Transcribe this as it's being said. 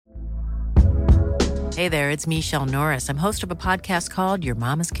Hey there, it's Michelle Norris. I'm host of a podcast called Your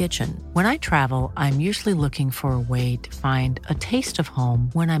Mama's Kitchen. When I travel, I'm usually looking for a way to find a taste of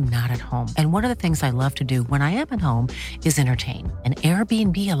home when I'm not at home. And one of the things I love to do when I am at home is entertain. And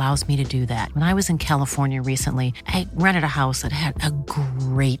Airbnb allows me to do that. When I was in California recently, I rented a house that had a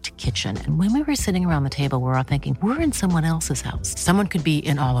great kitchen. And when we were sitting around the table, we were all thinking, we're in someone else's house. Someone could be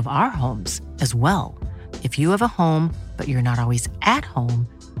in all of our homes as well. If you have a home, but you're not always at home,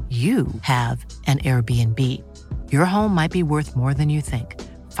 you have an Airbnb. Your home might be worth more than you think.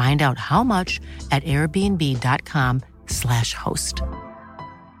 Find out how much at airbnb.com/host.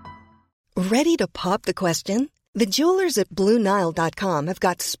 Ready to pop the question? The jewelers at BlueNile.com have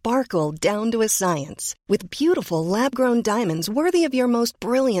got sparkle down to a science with beautiful lab-grown diamonds worthy of your most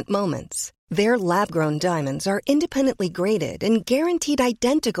brilliant moments. Their lab-grown diamonds are independently graded and guaranteed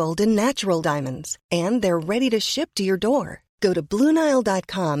identical to natural diamonds, and they're ready to ship to your door. Go to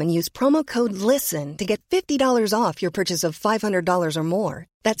BlueNile.com and use promo code LISTEN to get $50 off your purchase of $500 or more.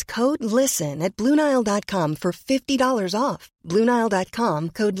 That's code LISTEN at BlueNile.com for $50 off. BlueNile.com,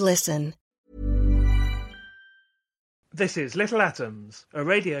 code LISTEN. This is Little Atoms, a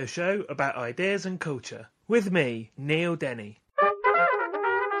radio show about ideas and culture. With me, Neil Denny.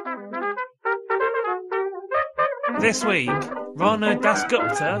 This week, Rana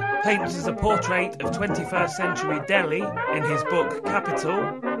Dasgupta paints as a portrait of 21st century Delhi in his book Capital,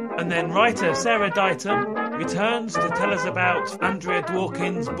 and then writer Sarah Ditum returns to tell us about Andrea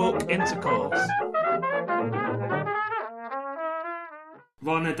Dworkin's book Intercourse.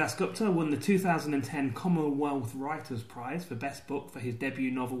 Rana Dasgupta won the 2010 Commonwealth Writers' Prize for Best Book for his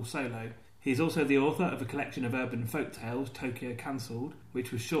debut novel Solo. He is also the author of a collection of urban folk tales, Tokyo Cancelled,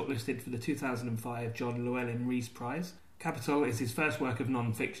 which was shortlisted for the 2005 John Llewellyn Rhys Prize. Capital is his first work of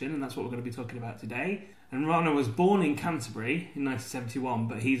non-fiction, and that's what we're going to be talking about today. And Rana was born in Canterbury in 1971,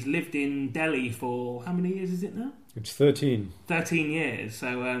 but he's lived in Delhi for, how many years is it now? It's 13. 13 years.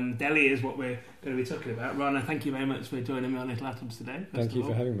 So Delhi is what we're going to be talking about. Rana, thank you very much for joining me on Little Atoms today. Thank you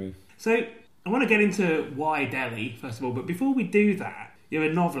for having me. So I want to get into why Delhi, first of all, but before we do that, you're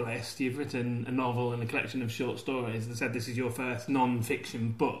a novelist. You've written a novel and a collection of short stories. As I said, this is your first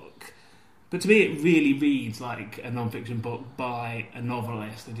non-fiction book. But to me, it really reads like a non-fiction book by a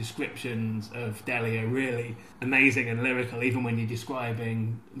novelist. The descriptions of Delhi are really amazing and lyrical, even when you're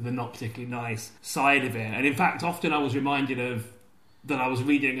describing the not particularly nice side of it. And in fact, often I was reminded of that I was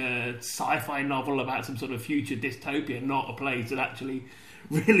reading a sci-fi novel about some sort of future dystopia, not a place that actually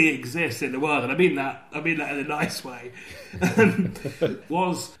really exists in the world. And I mean that in a nice way.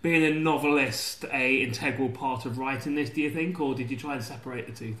 Was being a novelist a integral part of writing this, do you think, or did you try and separate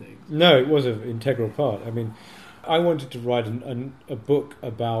the two things? No, it was an integral part. I mean, I wanted to write a book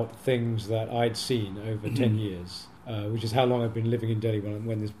about things that I'd seen over 10 years, which is how long I've been living in Delhi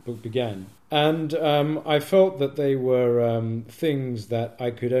when this book began. And I felt that they were things that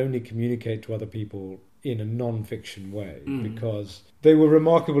I could only communicate to other people in a non-fiction way, because they were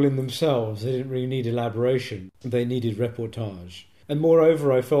remarkable in themselves. They didn't really need elaboration. They needed reportage. And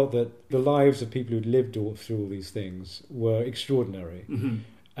moreover, I felt that the lives of people who'd lived through all these things were extraordinary.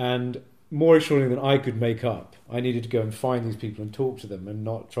 And more extraordinary than I could make up. I needed to go and find these people and talk to them and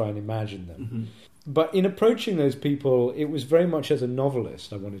not try and imagine them. But in approaching those people, it was very much as a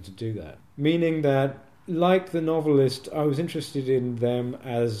novelist I wanted to do that. Meaning that, like the novelist, I was interested in them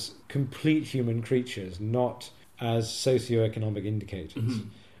as complete human creatures, not as socioeconomic indicators.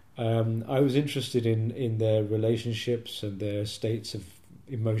 I was interested in their relationships and their states of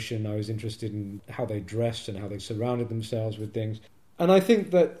emotion. I was interested in how they dressed and how they surrounded themselves with things. And I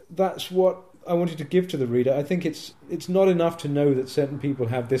think that that's what I wanted to give to the reader. I think it's not enough to know that certain people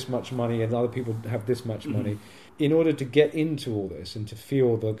have this much money and other people have this much money. In order to get into all this and to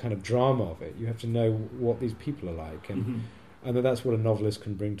feel the kind of drama of it, you have to know what these people are like, and that's what a novelist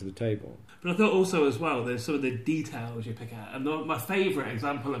can bring to the table. But I thought also as well, there's some of the details you pick out. And my favourite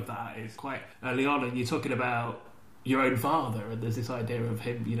example of that is quite early on, and you're talking about your own father, and there's this idea of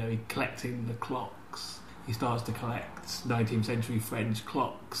him, collecting the clocks. He starts to collect 19th century French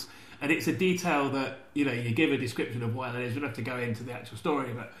clocks. And it's a detail that, you give a description of why that is. We don't have to go into the actual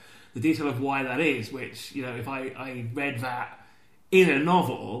story, but the detail of why that is, which, if I read that in a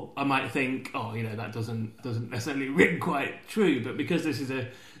novel, I might think, that doesn't necessarily ring quite true. But because this is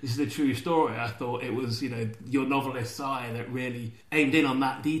a true story, I thought it was, your novelist's eye that really aimed in on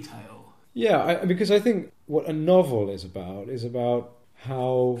that detail. Yeah, because I think what a novel is about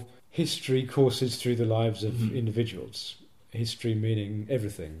how history courses through the lives of individuals. History meaning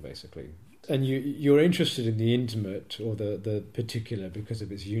everything, basically. And you're interested in the intimate or the particular because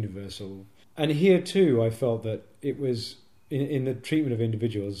of its universal. And here too, I felt that it was, in the treatment of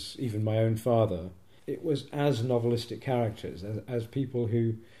individuals, even my own father, it was as novelistic characters, as people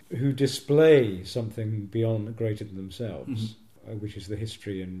who display something beyond greater than themselves, which is the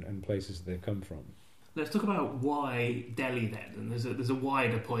history and places they've come from. Let's talk about why Delhi then, and there's a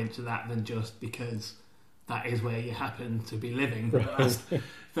wider point to that than just because that is where you happen to be living for the last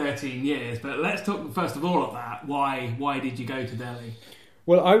 13 years. But let's talk first of all about that. Why did you go to Delhi?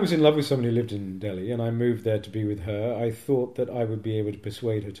 Well, I was in love with somebody who lived in Delhi, and I moved there to be with her. I thought that I would be able to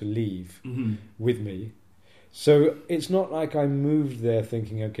persuade her to leave with me. So it's not like I moved there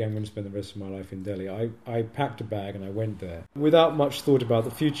thinking, okay, I'm going to spend the rest of my life in Delhi. I packed a bag and I went there without much thought about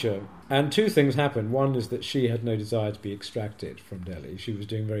the future. And two things happened. One is that she had no desire to be extracted from Delhi. She was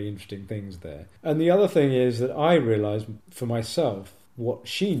doing very interesting things there. And the other thing is that I realised for myself what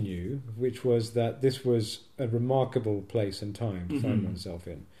she knew, which was that this was a remarkable place and time to find oneself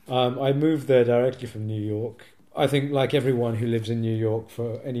in. I moved there directly from New York. I think, like everyone who lives in New York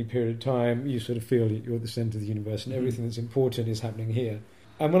for any period of time, you sort of feel that you're at the centre of the universe and everything that's important is happening here.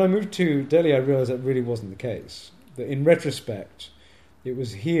 And when I moved to Delhi, I realised that really wasn't the case. That in retrospect, it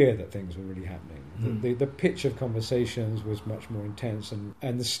was here that things were really happening. The pitch of conversations was much more intense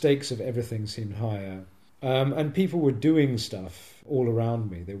and the stakes of everything seemed higher. And people were doing stuff all around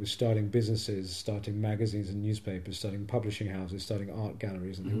me. They were starting businesses, starting magazines and newspapers, starting publishing houses, starting art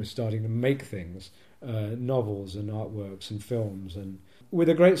galleries, and they were starting to make things, novels and artworks and films, and with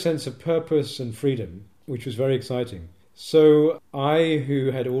a great sense of purpose and freedom, which was very exciting. So I, who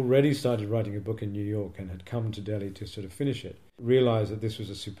had already started writing a book in New York and had come to Delhi to sort of finish it, realised that this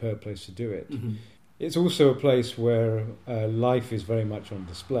was a superb place to do it. It's also a place where life is very much on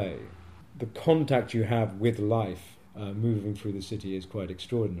display. The contact you have with life moving through the city is quite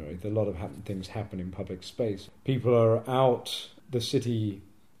extraordinary. A lot of things happen in public space. People are out. The city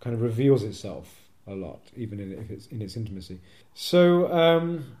kind of reveals itself a lot, even if it's in its intimacy. So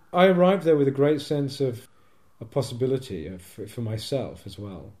I arrived there with a great sense of a possibility for myself as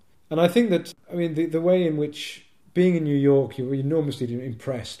well. And I think that, I mean, the way in which being in New York, you're enormously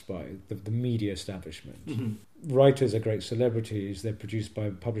impressed by the media establishment. Writers are great celebrities. They're produced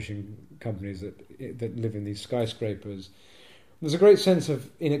by publishing companies that live in these skyscrapers. There's a great sense of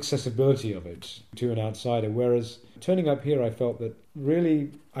inaccessibility of it to an outsider, whereas turning up here, I felt that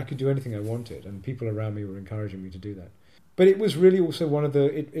really I could do anything I wanted, and people around me were encouraging me to do that. But it was really also one of the...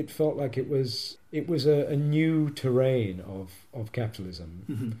 It felt like it was a new terrain of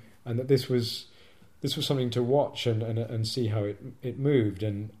capitalism, and that this was something to watch and see how it moved.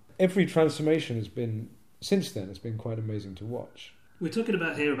 And every transformation has been... Since then, it's been quite amazing to watch. We're talking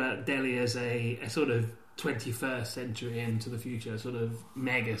about Delhi as a sort of 21st century into the future, sort of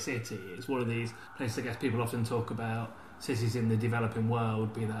mega city. It's one of these places, I guess, people often talk about cities in the developing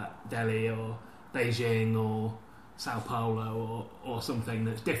world, be that Delhi or Beijing or Sao Paulo or something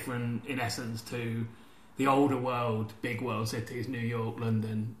that's different in essence to the older world, big world cities, New York,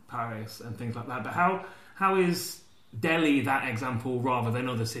 London, Paris, and things like that. But how is Delhi that example rather than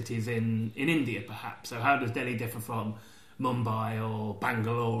other cities in India, perhaps? So how does Delhi differ from Mumbai or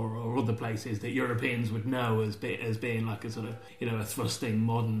Bangalore or other places that Europeans would know as being like a sort of, a thrusting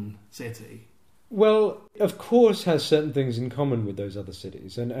modern city? Well, of course, has certain things in common with those other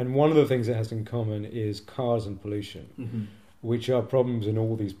cities. And one of the things it has in common is cars and pollution, which are problems in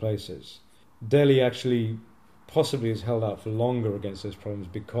all these places. Delhi actually possibly has held out for longer against those problems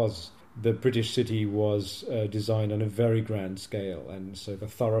because the British city was designed on a very grand scale, and so the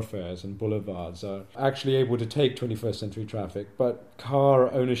thoroughfares and boulevards are actually able to take 21st century traffic, but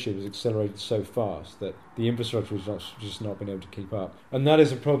car ownership has accelerated so fast that the infrastructure has just not been able to keep up. And that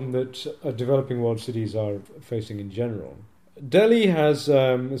is a problem that developing world cities are facing in general. Delhi has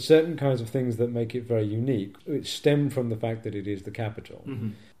certain kinds of things that make it very unique. It stemmed from the fact that it is the capital.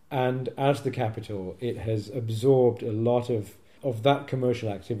 And as the capital, it has absorbed a lot of that commercial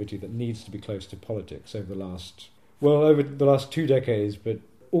activity that needs to be close to politics over the last 2 decades, but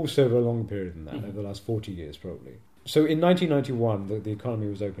also over a longer period than that, over the last 40 years probably. So in 1991, the economy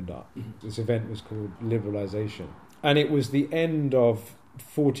was opened up. This event was called liberalisation. And it was the end of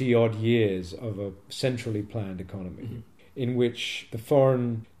 40-odd years of a centrally planned economy, in which the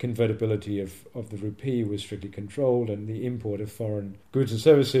foreign convertibility of the rupee was strictly controlled, and the import of foreign goods and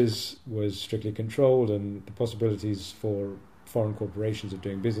services was strictly controlled, and the possibilities for foreign corporations of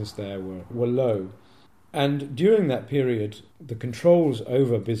doing business there were low. And during that period, the controls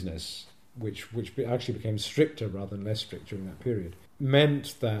over business, which actually became stricter rather than less strict during that period,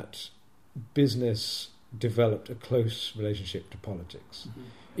 meant that business developed a close relationship to politics.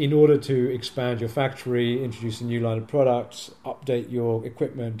 in order to expand your factory, introduce a new line of products, update your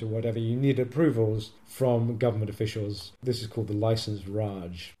equipment or whatever, you need approvals from government officials. This is called the Licensed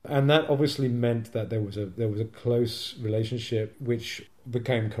Raj. And that obviously meant that there was a close relationship which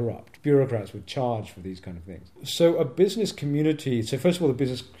became corrupt. Bureaucrats were charged for these kind of things. So first of all, the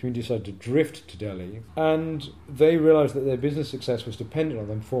business community decided to drift to Delhi, and they realized that their business success was dependent on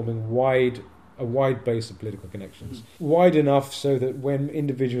them forming a wide base of political connections. Wide enough so that when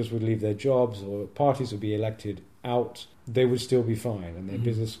individuals would leave their jobs or parties would be elected out, they would still be fine and their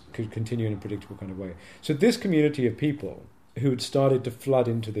business could continue in a predictable kind of way. So this community of people who had started to flow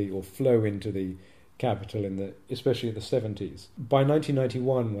into the capital especially in the 70s, by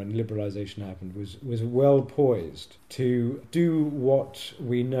 1991, when liberalisation happened, was well poised to do what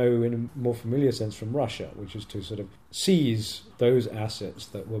we know in a more familiar sense from Russia, which is to sort of seize those assets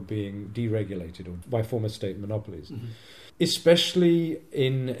that were being deregulated or by former state monopolies, especially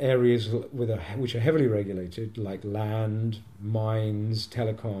in areas which are heavily regulated, like land, mines,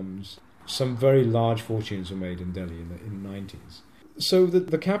 telecoms. Some very large fortunes were made in Delhi in the 90s. So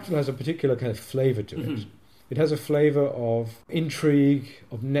the capital has a particular kind of flavour to it. It has a flavour of intrigue,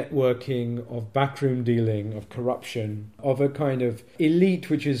 of networking, of backroom dealing, of corruption, of a kind of elite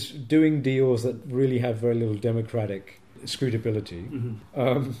which is doing deals that really have very little democratic scrutability,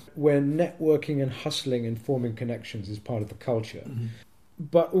 where networking and hustling and forming connections is part of the culture,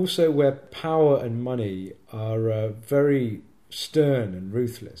 but also where power and money are very stern and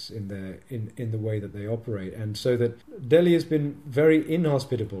ruthless in the way that they operate, and so that Delhi has been very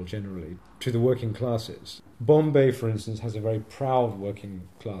inhospitable generally to the working classes. Bombay, for instance, has a very proud working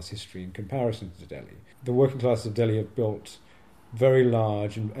class history in comparison to Delhi. The working classes of Delhi have built very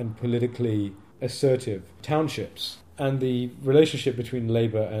large and politically assertive townships, and the relationship between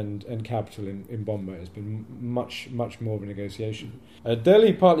labour and capital in Bombay has been much, much more of a negotiation.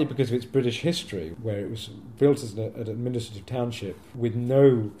 Delhi, partly because of its British history, where it was built as an administrative township with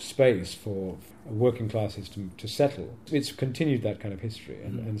no space for working classes to settle, it's continued that kind of history.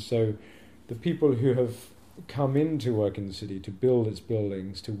 And so the people who have come in to work in the city, to build its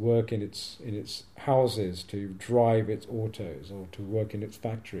buildings, to work in its houses, to drive its autos, or to work in its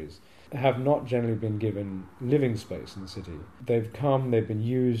factories, have not generally been given living space in the city. They've come, they've been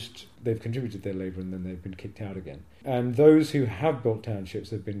used, they've contributed their labour, and then they've been kicked out again. And those who have built townships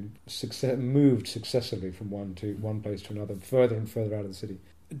have been moved successively from one place to another, further and further out of the city.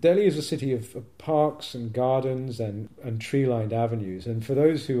 Delhi is a city of parks and gardens and tree-lined avenues, and for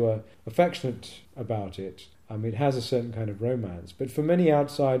those who are affectionate about it, it has a certain kind of romance. But for many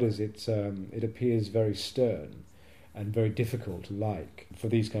outsiders, it appears very stern and very difficult to like for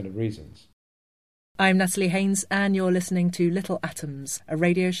these kind of reasons. I'm Natalie Haynes, and you're listening to Little Atoms, a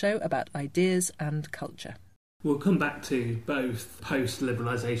radio show about ideas and culture. We'll come back to both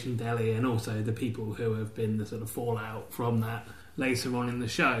post-liberalisation Delhi and also the people who have been the sort of fallout from that later on in the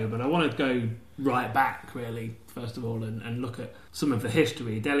show. But I want to go right back, really, first of all, and look at some of the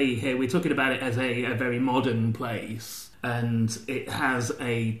history. Delhi here, we're talking about it as a very modern place, and it has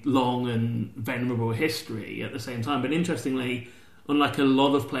a long and venerable history at the same time. But interestingly, unlike a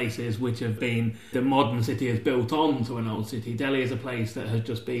lot of places which have been, the modern city has built on to an old city, Delhi is a place that has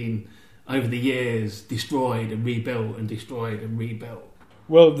just been, over the years, destroyed and rebuilt and destroyed and rebuilt.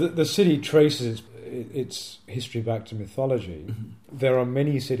 Well, the city traces its history back to mythology. There are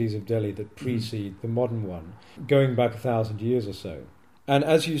many cities of Delhi that precede the modern one, going back 1,000 years or so. And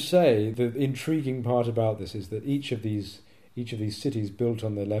as you say, the intriguing part about this is that each of these cities built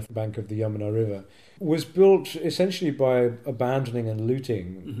on the left bank of the Yamuna River was built essentially by abandoning and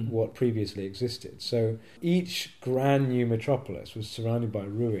looting what previously existed. So each grand new metropolis was surrounded by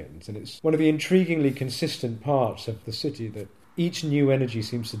ruins, and it's one of the intriguingly consistent parts of the city that each new energy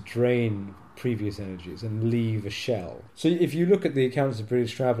seems to drain previous energies and leave a shell. So if you look at the accounts of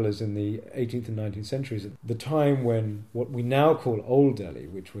British travellers in the 18th and 19th centuries, at the time when what we now call Old Delhi,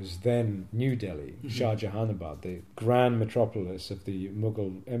 which was then New Delhi, Shah Jahanabad, the grand metropolis of the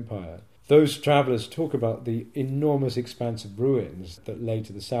Mughal Empire, those travellers talk about the enormous expanse of ruins that lay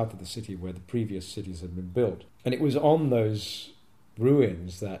to the south of the city where the previous cities had been built. And it was on those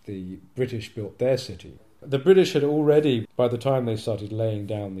ruins that the British built their city. The British had already, by the time they started laying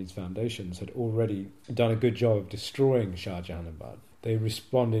down these foundations, had already done a good job of destroying Shah Jahanabad. They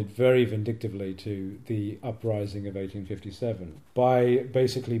responded very vindictively to the uprising of 1857 by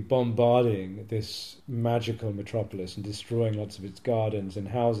basically bombarding this magical metropolis and destroying lots of its gardens and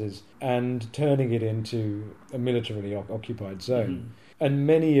houses and turning it into a militarily occupied zone. And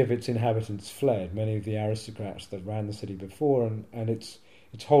many of its inhabitants fled, many of the aristocrats that ran the city before, and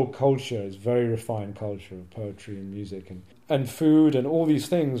its whole culture is very refined culture of poetry and music and food and all these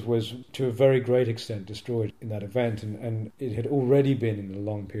things was to a very great extent destroyed in that event, and it had already been in a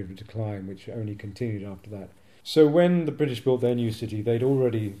long period of decline which only continued after that. So when the British built their new city,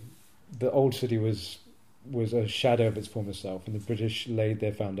 the old city was a shadow of its former self, and the British laid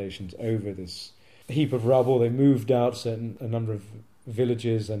their foundations over this heap of rubble. They moved out a number of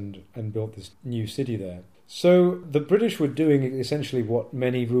villages and built this new city there. So the British were doing essentially what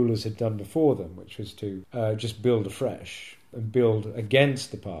many rulers had done before them, which was to just build afresh and build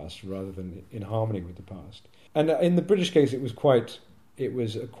against the past rather than in harmony with the past. And in the British case, it was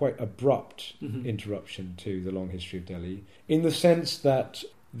a quite abrupt interruption to the long history of Delhi, in the sense that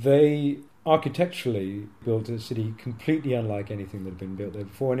they architecturally built a city completely unlike anything that had been built there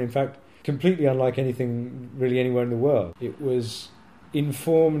before, and in fact completely unlike anything really anywhere in the world. It was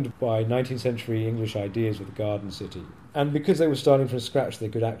informed by 19th century English ideas of the garden city, and because they were starting from scratch, they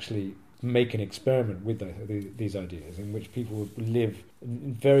could actually make an experiment with these ideas in which people would live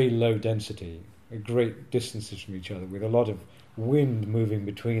in very low density at great distances from each other, with a lot of wind moving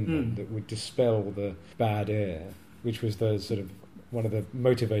between them that would dispel the bad air, which was the sort of one of the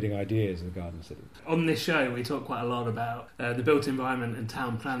motivating ideas of the Garden City. On this show, we talk quite a lot about the built environment and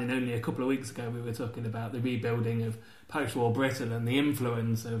town planning. Only a couple of weeks ago, we were talking about the rebuilding of post-war Britain and the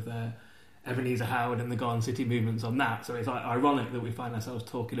influence of Ebenezer Howard and the Garden City movements on that. So it's like ironic that we find ourselves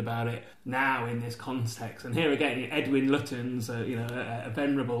talking about it now in this context. And here again, Edwin Lutyens, a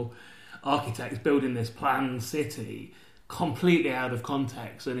venerable architect, building this planned city completely out of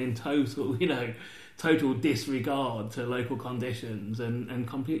context and in total disregard to local conditions and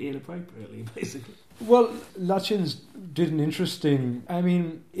completely inappropriately, basically. Well, Lutyens did an interesting... I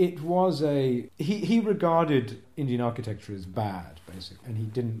mean, it was he regarded Indian architecture as bad, basically,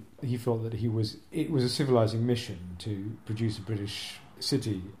 and he felt that it was a civilizing mission to produce a British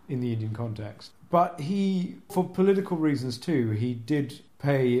city in the Indian context. But for political reasons too,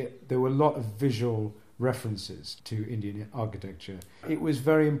 there were a lot of visual references to Indian architecture. It was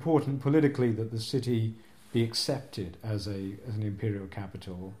very important politically that the city be accepted as an imperial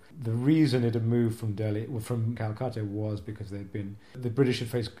capital. The reason it had moved from Calcutta was because the British had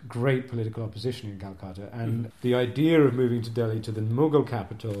faced great political opposition in Calcutta, and the idea of moving to Delhi, to the Mughal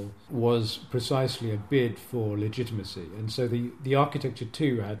capital, was precisely a bid for legitimacy. And so the architecture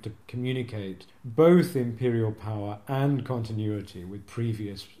too had to communicate both imperial power and continuity with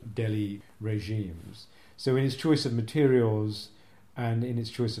previous Delhi regimes. So in its choice of materials and in its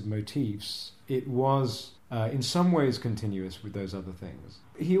choice of motifs, it was in some ways continuous with those other things.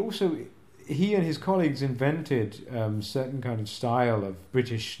 He and his colleagues invented certain kind of style of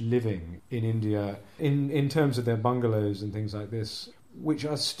British living in India in terms of their bungalows and things like this, which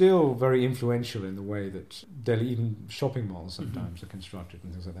are still very influential in the way that Delhi, even shopping malls sometimes are constructed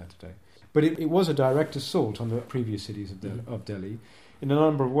and things like that today. But it was a direct assault on the previous cities of Delhi in a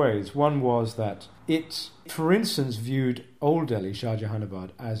number of ways. One was that it, for instance, viewed Old Delhi, Shah Jahanabad,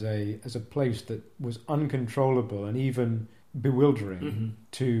 as a place that was uncontrollable and even bewildering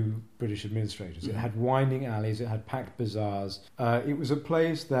to British administrators. It had winding alleys, it had packed bazaars. It was a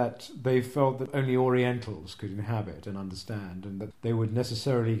place that they felt that only Orientals could inhabit and understand, and that they would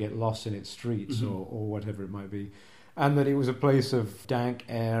necessarily get lost in its streets or whatever it might be. And that it was a place of dank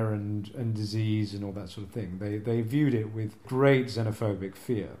air and disease and all that sort of thing. They viewed it with great xenophobic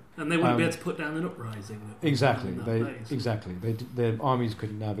fear. And they wouldn't be able to put down an uprising. Exactly. Their armies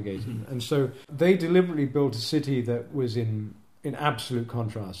couldn't navigate it. And so they deliberately built a city that was in absolute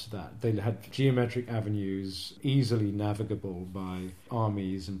contrast to that. They had geometric avenues, easily navigable by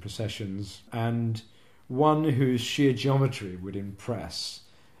armies and processions, and one whose sheer geometry would impress.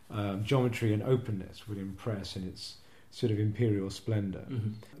 Geometry and openness would impress in its sort of imperial splendour.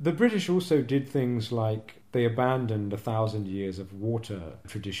 The British also did things like they abandoned 1,000 years of water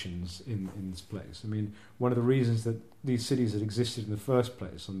traditions in this place. I mean, one of the reasons that these cities had existed in the first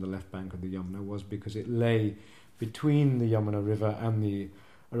place on the left bank of the Yamuna was because it lay between the Yamuna River and the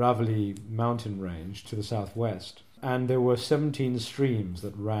Aravalli mountain range to the southwest. And there were 17 streams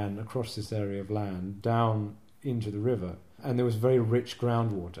that ran across this area of land down into the river. And there was very rich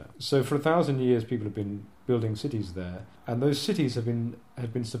groundwater. So for 1,000 years, people have been building cities there, and those cities have been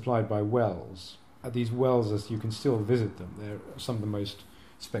supplied by wells. These wells, as you can still visit them, they're some of the most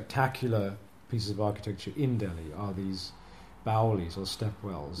spectacular pieces of architecture in Delhi. Are these Bowleys or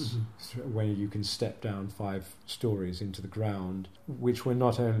stepwells, where you can step down 5 stories into the ground, which were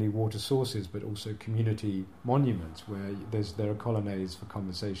not only water sources but also community monuments where there are colonnades for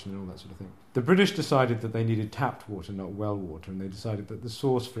conversation and all that sort of thing. The British decided that they needed tapped water, not well water, and they decided that the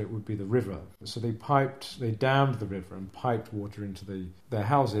source for it would be the river. So they dammed the river and piped water into their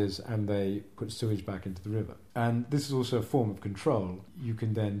houses, and they put sewage back into the river. And this is also a form of control. You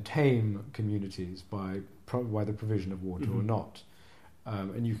can then tame communities by the provision of water or not.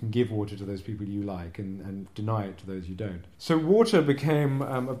 And you can give water to those people you like and deny it to those you don't. So water became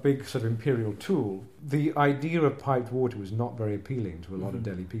a big sort of imperial tool. The idea of piped water was not very appealing to a lot of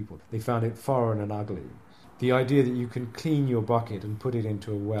Delhi people. They found it foreign and ugly. The idea that you can clean your bucket and put it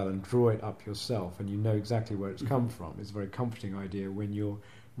into a well and draw it up yourself and you know exactly where it's come from is a very comforting idea when you're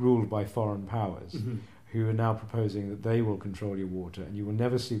ruled by foreign powers. Who are now proposing that they will control your water and you will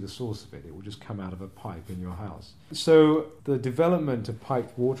never see the source of it. It will just come out of a pipe in your house. So the development of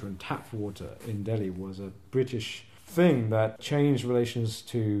piped water and tap water in Delhi was a British thing that changed relations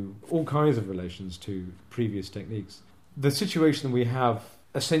to all kinds of relations to previous techniques. The situation we have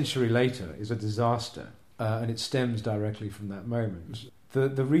a century later is a disaster, and it stems directly from that moment.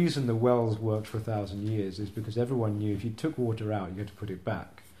 The reason the wells worked for 1,000 years is because everyone knew if you took water out, you had to put it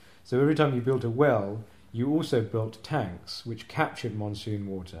back. So every time you built a well, you also built tanks which captured monsoon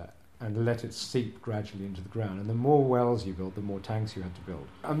water and let it seep gradually into the ground. And the more wells you built, the more tanks you had to build.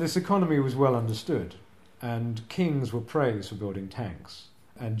 And this economy was well understood. And kings were praised for building tanks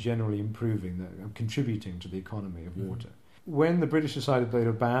and generally contributing to the economy of water. When the British decided they'd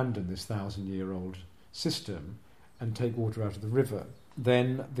abandon this 1,000-year-old system and take water out of the river,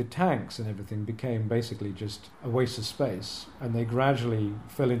 then the tanks and everything became basically just a waste of space, and they gradually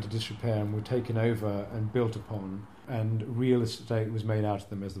fell into disrepair and were taken over and built upon, and real estate was made out of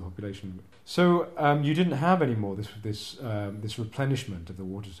them as the population. So you didn't have anymore this replenishment of the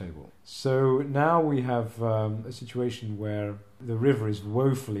water table. So now we have a situation where the river is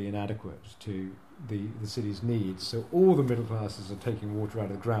woefully inadequate to the city's needs. So all the middle classes are taking water out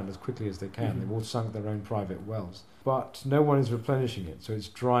of the ground as quickly as they can. They've all sunk their own private wells. But no one is replenishing it, so it's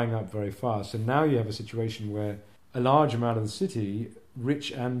drying up very fast. And now you have a situation where a large amount of the city, rich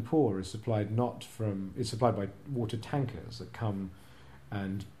and poor, is supplied by water tankers that come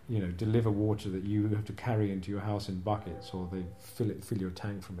and deliver water that you have to carry into your house in buckets, or they fill your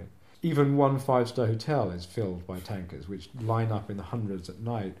tank from it. Even one 5-star hotel is filled by tankers, which line up in the hundreds at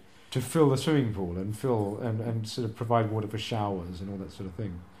night to fill the swimming pool and sort of provide water for showers and all that sort of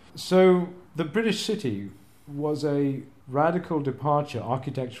thing. So the British city was a radical departure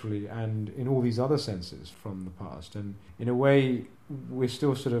architecturally and in all these other senses from the past. And in a way, we're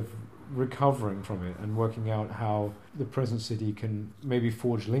still sort of recovering from it and working out how the present city can maybe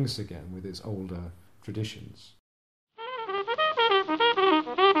forge links again with its older traditions.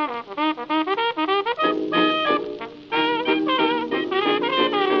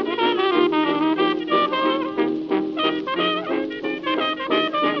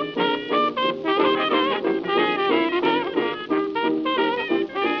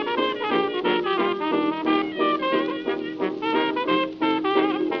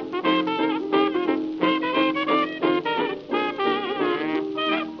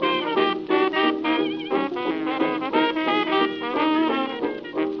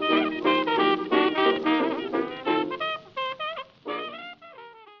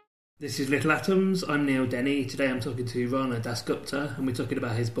 This is Little Atoms. I'm Neil Denny. Today I'm talking to Rana Dasgupta, and we're talking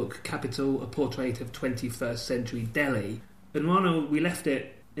about his book Capital, A Portrait of 21st Century Delhi. And Rana, we left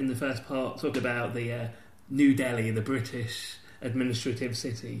it in the first part talking about the New Delhi, the British administrative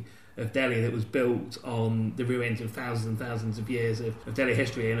city of Delhi that was built on the ruins of thousands and thousands of years of Delhi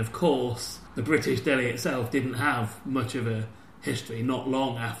history. And of course, the British Delhi itself didn't have much of a history. Not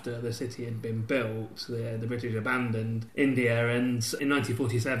long after the city had been built, the British abandoned India, and in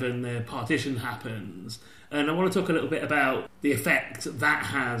 1947 the partition happens. And I want to talk a little bit about the effect that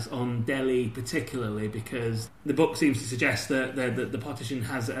has on Delhi particularly, because the book seems to suggest that the partition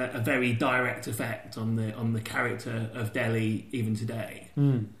has a very direct effect on the character of Delhi even today.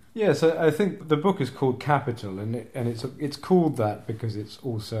 Yes, I think the book is called Capital, and it's called that because it's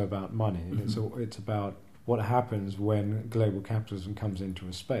also about money, and it's about what happens when global capitalism comes into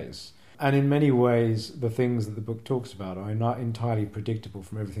a space. And in many ways, the things that the book talks about are not entirely predictable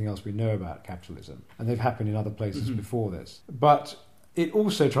from everything else we know about capitalism. And they've happened in other places before this. But it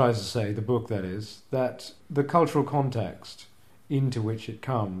also tries to say, the book that is, that the cultural context into which it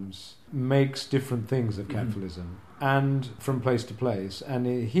comes makes different things of capitalism, and from place to place. And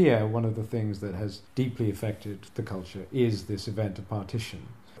here, one of the things that has deeply affected the culture is this event of partition.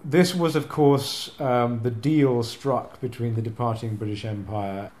 This was, of course, the deal struck between the departing British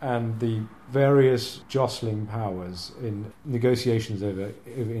Empire and the various jostling powers in negotiations over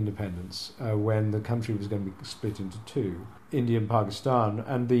independence when the country was going to be split into two, India and Pakistan.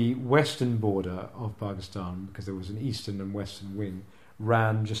 And the western border of Pakistan, because there was an eastern and western wing,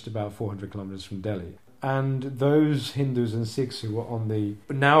 ran just about 400 kilometres from Delhi. And those Hindus and Sikhs who were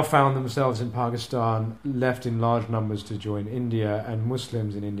now found themselves in Pakistan, left in large numbers to join India, and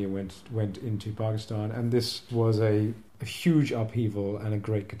Muslims in India went into Pakistan. And this was a huge upheaval and a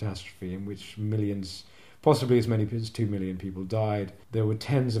great catastrophe in which millions, possibly as many as 2 million people died. There were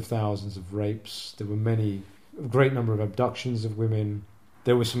tens of thousands of rapes. There were a great number of abductions of women.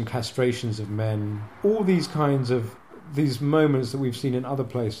 There were some castrations of men. All these these moments that we've seen in other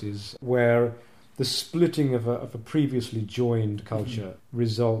places where the splitting of a previously joined culture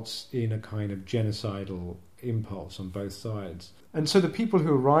results in a kind of genocidal impulse on both sides. And so the people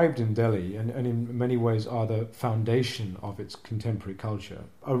who arrived in Delhi, and in many ways are the foundation of its contemporary culture,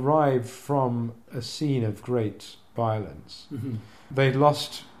 arrived from a scene of great violence. Mm-hmm. They'd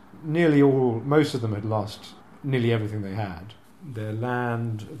lost most of them had lost nearly everything they had. Their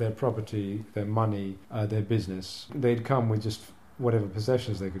land, their property, their money, their business. They'd come with just whatever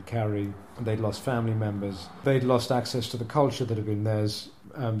possessions they could carry. They'd lost family members. They'd lost access to the culture that had been theirs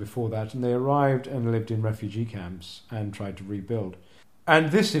before that. And they arrived and lived in refugee camps and tried to rebuild.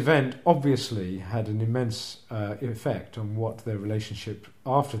 And this event obviously had an immense effect on what their relationship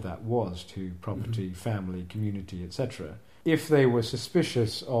after that was to property, family, community, etc. If they were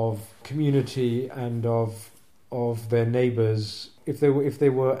suspicious of community and of their neighbours, if they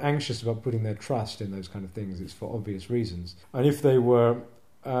were anxious about putting their trust in those kind of things, it's for obvious reasons. And if they were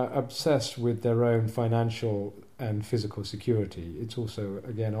obsessed with their own financial and physical security, it's also,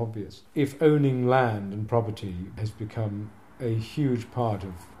 again, obvious. If owning land and property has become a huge part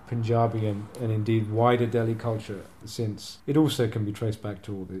of Punjabi and indeed wider Delhi culture since, it also can be traced back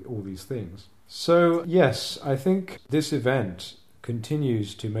to all these things. So, yes, I think this event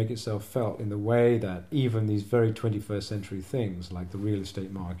continues to make itself felt in the way that even these very 21st century things like the real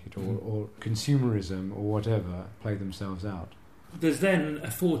estate market or consumerism or whatever play themselves out. There's then a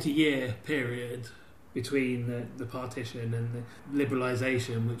 40-year period between the partition and the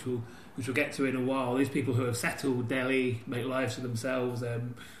liberalisation, which we'll get to in a while. These people who have settled Delhi, make lives for themselves,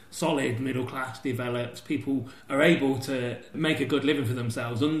 solid middle class developed, people are able to make a good living for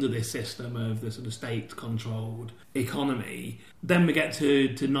themselves under this system of the sort of state-controlled economy. Then we get to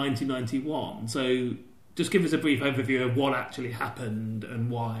 1991. So just give us a brief overview of what actually happened and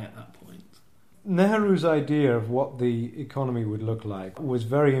why at that point. Nehru's idea of what the economy would look like was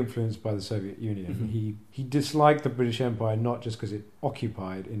very influenced by the Soviet Union. Mm-hmm. He disliked the British Empire not just because it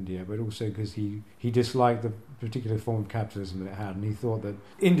occupied India, but also because he disliked the particular form of capitalism that it had, and he thought that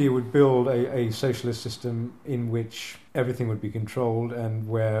India would build a socialist system in which everything would be controlled and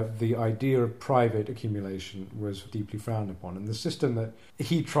where the idea of private accumulation was deeply frowned upon. And the system that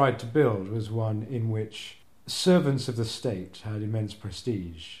he tried to build was one in which servants of the state had immense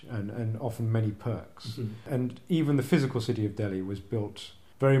prestige and often many perks. Mm-hmm. And even the physical city of Delhi was built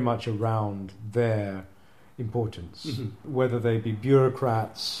very much around their importance, whether they be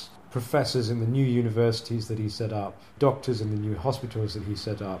bureaucrats, professors in the new universities that he set up, doctors in the new hospitals that he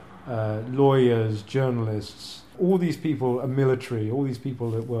set up, lawyers, journalists, all these people, military, all these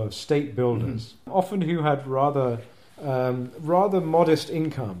people that were state builders, often who had rather modest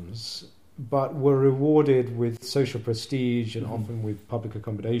incomes, but were rewarded with social prestige and often with public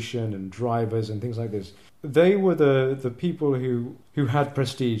accommodation and drivers and things like this. They were the people who had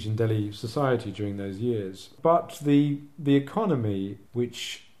prestige in Delhi society during those years. But the economy,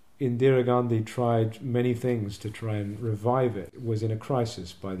 which Indira Gandhi tried many things to try and revive it, was in a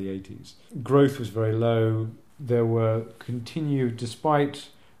crisis by the 80s. Growth was very low. There were continued, despite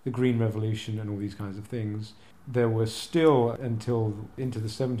the Green Revolution and all these kinds of things, there were still, until into the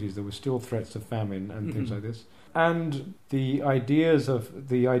 70s, there were still threats of famine and things like this. And the idea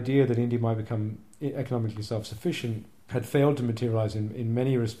that India might become economically self-sufficient had failed to materialize in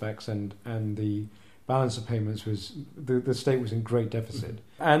many respects, and the balance of payments was, the state was in great deficit.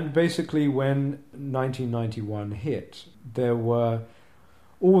 And basically when 1991 hit, there were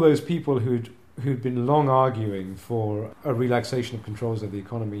all those people who'd been long arguing for a relaxation of controls of the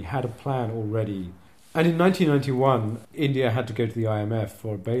economy had a plan already. And in 1991, India had to go to the IMF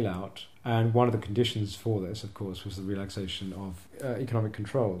for a bailout, and one of the conditions for this, of course, was the relaxation of economic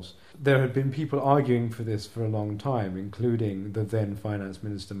controls. There had been people arguing for this for a long time, including the then Finance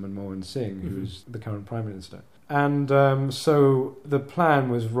Minister Manmohan Singh, who was the current Prime Minister. And so the plan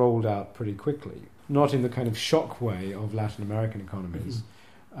was rolled out pretty quickly, not in the kind of shock way of Latin American economies,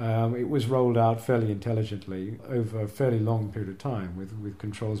 It was rolled out fairly intelligently over a fairly long period of time, with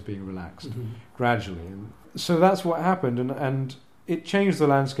controls being relaxed gradually. And so that's what happened, and it changed the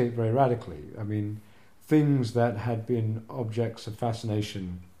landscape very radically. I mean, things that had been objects of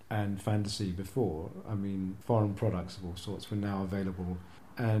fascination and fantasy before, I mean, foreign products of all sorts were now available,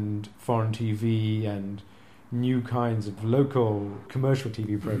 and foreign TV and new kinds of local commercial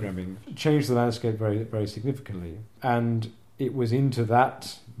TV programming changed the landscape very, very significantly. And it was into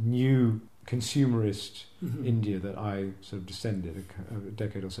that new consumerist India that I sort of descended a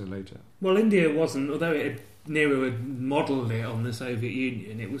decade or so later. Well, India wasn't, although Nehru had modelled it on the Soviet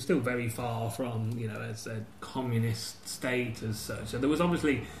Union, it was still very far from, as a communist state as such. So there was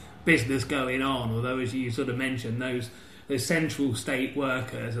obviously business going on, although, as you sort of mentioned, those central state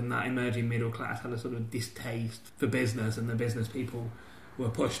workers and that emerging middle class had a sort of distaste for business, and the business people were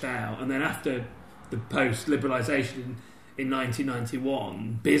pushed out. And then after the post-liberalisation in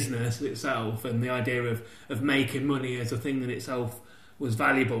 1991, business itself and the idea of making money as a thing that itself was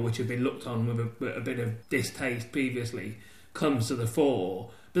valuable, which had been looked on with a bit of distaste previously, comes to the fore.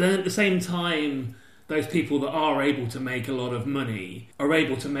 But then at the same time, those people that are able to make a lot of money are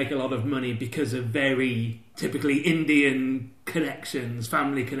able to make a lot of money because of very typically Indian connections,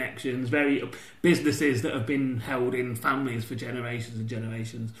 family connections, very businesses that have been held in families for generations and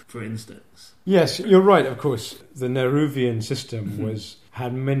generations, for instance. Yes, you're right, of course. The Nehruvian system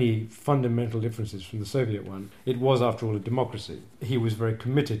had many fundamental differences from the Soviet one. It was, after all, a democracy. He was very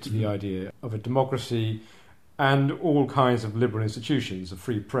committed to the idea of a democracy and all kinds of liberal institutions, a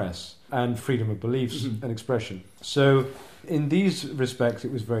free press and freedom of beliefs and expression. So in these respects,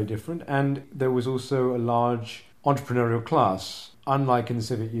 it was very different. And there was also a large entrepreneurial class. Unlike in the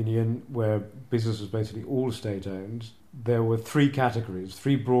Soviet Union, where business was basically all state-owned, there were three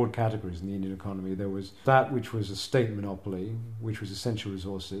broad categories in the Indian economy. There was that which was a state monopoly, which was essential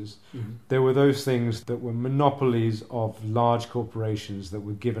resources. There were those things that were monopolies of large corporations that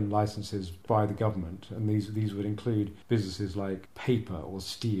were given licenses by the government, and these would include businesses like paper or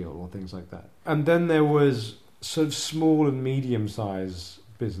steel or things like that. And then there was sort of small and medium-sized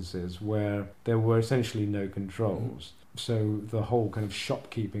businesses where there were essentially no controls. So the whole kind of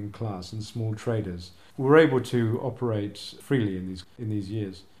shopkeeping class and small traders were able to operate freely in these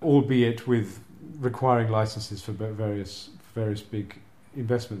years, albeit with requiring licenses for various big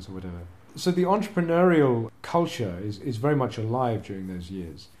investments or whatever. So the entrepreneurial culture is very much alive during those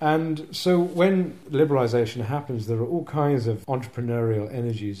years. And so when liberalisation happens, there are all kinds of entrepreneurial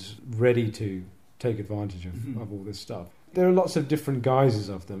energies ready to take advantage of all this stuff. There are lots of different guises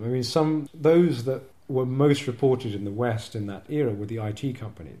of them. I mean, those that were most reported in the West in that era were the IT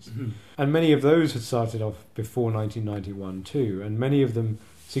companies. And many of those had started off before 1991 too, and many of them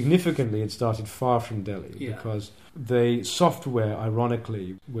significantly had started far from Delhi because the software,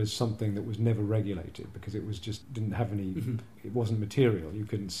 ironically, was something that was never regulated because it was just didn't have any, it wasn't material, you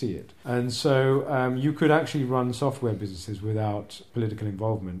couldn't see it. And so you could actually run software businesses without political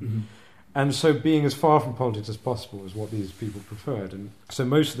involvement. And so being as far from politics as possible was what these people preferred. And so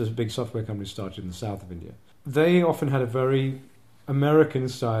most of the big software companies started in the south of India. They often had a very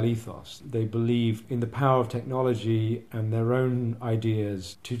American-style ethos. They believed in the power of technology and their own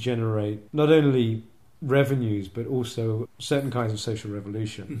ideas to generate not only revenues but also certain kinds of social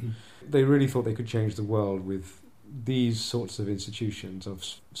revolution. They really thought they could change the world with these sorts of institutions of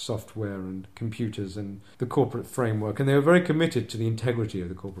software and computers and the corporate framework, and they were very committed to the integrity of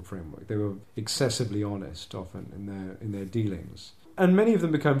the corporate framework. They were excessively honest often in their dealings, and many of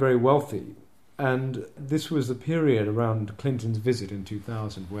them became very wealthy. And this was the period around Clinton's visit in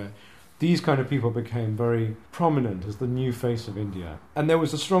 2000 where these kind of people became very prominent as the new face of India, and there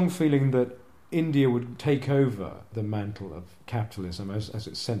was a strong feeling that India would take over the mantle of capitalism as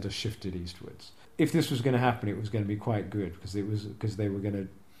its centre shifted eastwards. If this was going to happen, it was going to be quite good because they were going to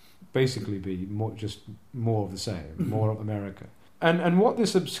basically be more of the same, more of America. And what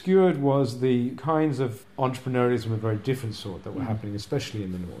this obscured was the kinds of entrepreneurialism of a very different sort that were happening, especially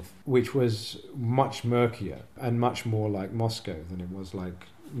in the north, which was much murkier and much more like Moscow than it was like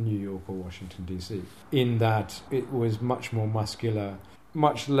New York or Washington, D.C., in that it was much more muscular,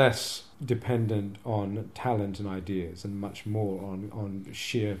 much less dependent on talent and ideas, and much more on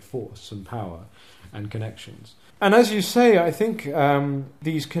sheer force and power and connections. And as you say, I think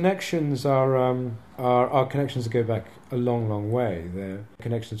these connections are connections that go back a long, long way. They're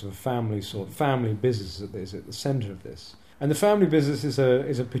connections of a family business that is at the centre of this. And the family business is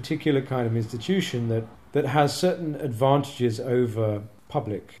a particular kind of institution that has certain advantages over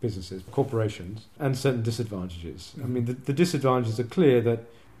public businesses, corporations, and certain disadvantages. I mean, the disadvantages are clear that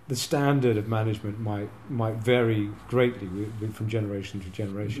the standard of management might vary greatly from generation to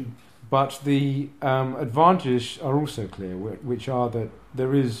generation. Mm-hmm. But the advantages are also clear, which are that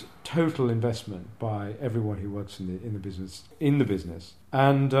there is total investment by everyone who works in the business,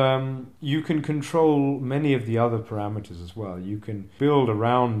 and you can control many of the other parameters as well. You can build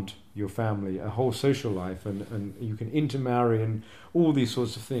around your family a whole social life, and you can intermarry and all these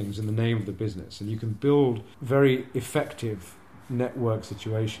sorts of things in the name of the business, and you can build very effective network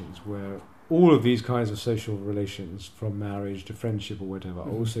situations where all of these kinds of social relations, from marriage to friendship or whatever, are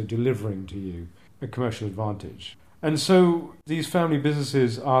also delivering to you a commercial advantage. And so these family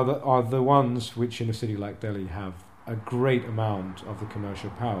businesses are the ones which in a city like Delhi have a great amount of the commercial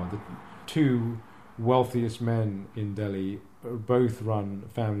power. The two wealthiest men in Delhi both run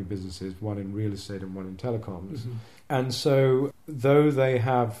family businesses, one in real estate and one in telecoms. Mm-hmm. And so though they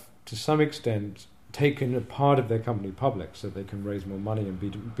have, to some extent, taken a part of their company public so they can raise more money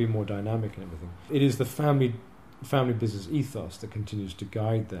and be more dynamic and everything, it is the family business ethos that continues to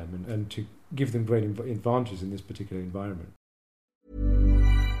guide them and to give them great advantages in this particular environment.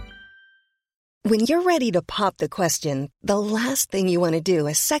 When you're ready to pop the question, the last thing you want to do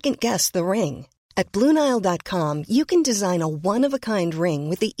is second-guess the ring. At BlueNile.com, you can design a one-of-a-kind ring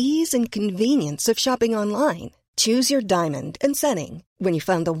with the ease and convenience of shopping online. Choose your diamond and setting. When you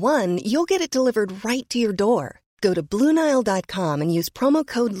find the one, you'll get it delivered right to your door. Go to BlueNile.com and use promo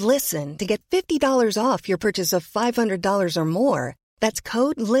code LISTEN to get $50 off your purchase of $500 or more. That's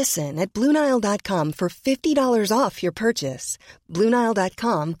code LISTEN at BlueNile.com for $50 off your purchase.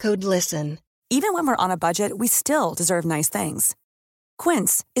 BlueNile.com, code LISTEN. Even when we're on a budget, we still deserve nice things.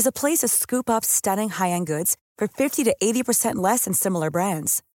 Quince is a place to scoop up stunning high-end goods for 50 to 80% less than similar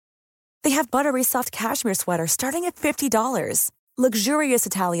brands. They have buttery soft cashmere sweaters starting at $50, luxurious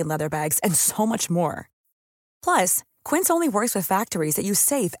Italian leather bags, and so much more. Plus, Quince only works with factories that use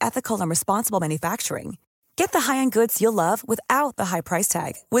safe, ethical, and responsible manufacturing. Get the high-end goods you'll love without the high price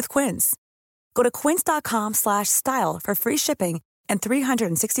tag with Quince. Go to quince.com/style for free shipping and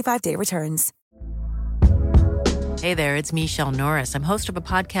 365-day returns. Hey there, it's Michelle Norris. I'm host of a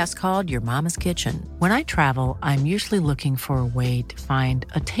podcast called Your Mama's Kitchen. When I travel, I'm usually looking for a way to find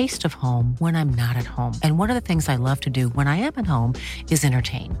a taste of home when I'm not at home. And one of the things I love to do when I am at home is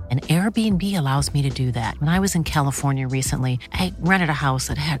entertain. And Airbnb allows me to do that. When I was in California recently, I rented a house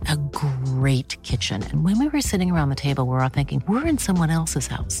that had a great kitchen. And when we were sitting around the table, we were all thinking, we're in someone else's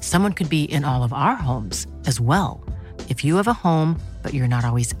house. Someone could be in all of our homes as well. If you have a home, but you're not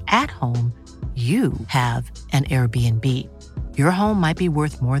always at home, you have an Airbnb. Your home might be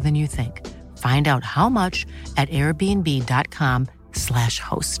worth more than you think. Find out how much at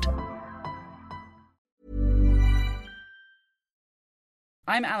airbnb.com/host.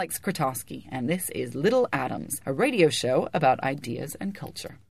 I'm Alex Krotowski, and this is Little Atoms, a radio show about ideas and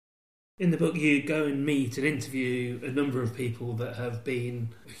culture. In the book, you go and meet and interview a number of people that have been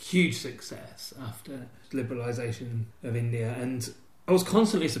a huge success after liberalisation of India, and I was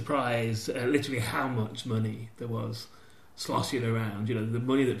constantly surprised at literally how much money there was sloshing around, the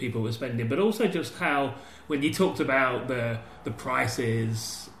money that people were spending, but also just how, when you talked about the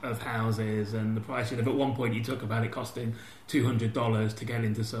prices of houses and the prices of, at one point you talked about it costing $200 to get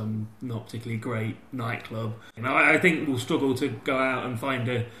into some not particularly great nightclub. I think we'll struggle to go out and find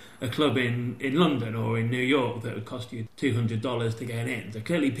a club in London or in New York that would cost you $200 to get in. So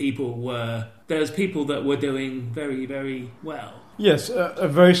clearly there's people that were doing very, very well. Yes, a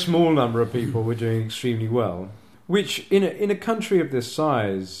very small number of people were doing extremely well, which in a country of this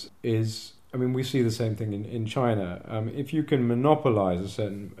size is, we see the same thing in China. If you can monopolize a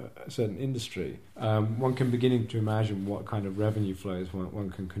certain industry, one can begin to imagine what kind of revenue flows one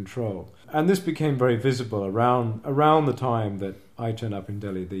can control. And this became very visible around the time that I turned up in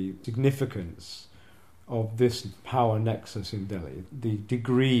Delhi. The significance of this power nexus in Delhi, the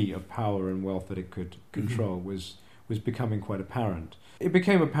degree of power and wealth that it could control was becoming quite apparent. It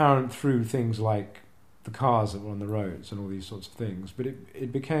became apparent through things like the cars that were on the roads and all these sorts of things, but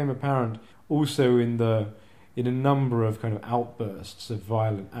it became apparent also in a number of kind of outbursts of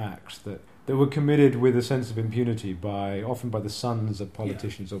violent acts that were committed with a sense of impunity often by the sons of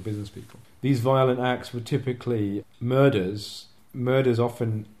politicians or business people. These violent acts were typically murders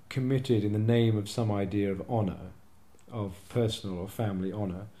often committed in the name of some idea of honour, of personal or family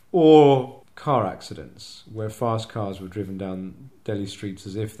honour, or car accidents where fast cars were driven down Delhi streets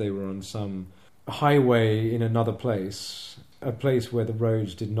as if they were on some highway in another place, a place where the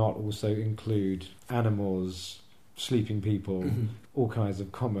roads did not also include animals, sleeping people, all kinds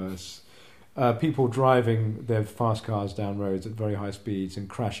of commerce. people driving their fast cars down roads at very high speeds and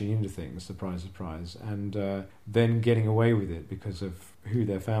crashing into things, surprise, surprise, and then getting away with it because of who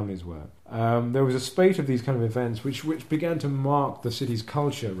their families were. There was a spate of these kind of events which began to mark the city's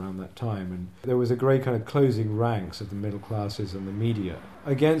culture around that time, and there was a great kind of closing ranks of the middle classes and the media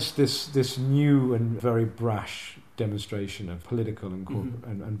against this new and very brash demonstration of political and,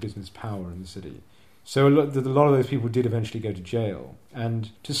 and business power in the city. So a lot of those people did eventually go to jail.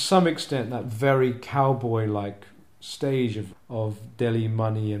 And to some extent, that very cowboy-like stage of Delhi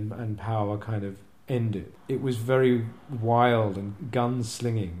money and power kind of ended. It was very wild and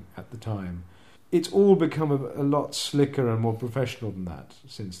gun-slinging at the time. It's all become a lot slicker and more professional than that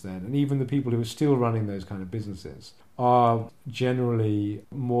since then. And even the people who are still running those kind of businesses are generally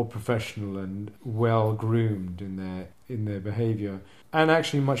more professional and well-groomed in their behaviour, and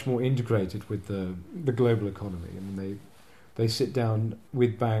actually much more integrated with the global economy. I mean, they sit down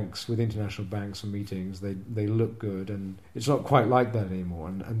with banks, with international banks for meetings. They look good, and it's not quite like that anymore.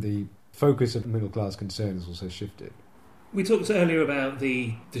 And the focus of middle class concern has also shifted. We talked earlier about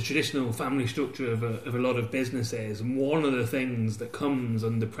the traditional family structure of a lot of businesses, and one of the things that comes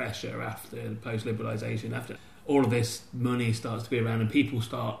under pressure after post-liberalisation, after all of this money starts to be around and people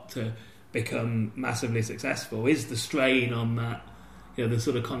start to become massively successful, is the strain on that, the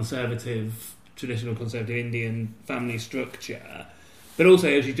sort of traditional conservative Indian family structure. But also,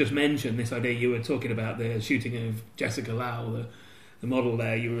 as you just mentioned, this idea you were talking about, the shooting of Jessica Lal, the model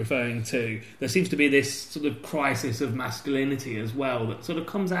there you were referring to, there seems to be this sort of crisis of masculinity as well that sort of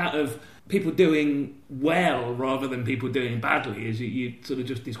comes out of people doing well rather than people doing badly, as you sort of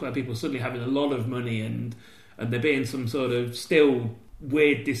just describe people suddenly having a lot of money and there being some sort of still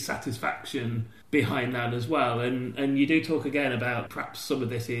weird dissatisfaction behind that as well. And you do talk again about perhaps some of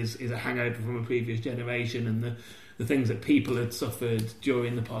this is a hangover from a previous generation and the things that people had suffered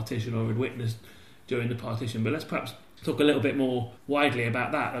during the partition or had witnessed during the partition. But let's perhaps talk a little bit more widely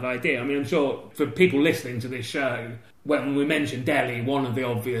about that idea. I mean, I'm sure for people listening to this show, when we mention Delhi, one of the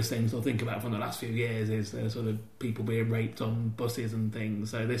obvious things they'll think about from the last few years is the sort of people being raped on buses and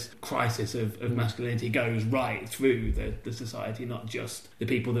things. So this crisis of masculinity goes right through the society, not just the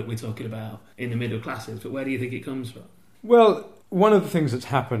people that we're talking about in the middle classes. But where do you think it comes from? Well, one of the things that's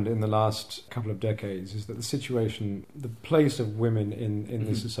happened in the last couple of decades is that the place of women in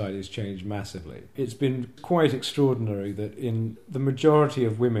this society has changed massively. It's been quite extraordinary that in the majority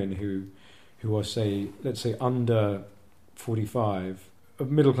of women who are, let's say, under 45, of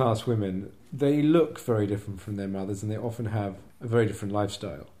middle-class women, they look very different from their mothers and they often have a very different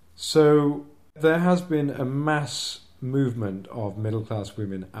lifestyle. So there has been a mass movement of middle-class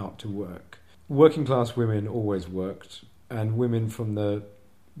women out to work. Working-class women always worked, and women from the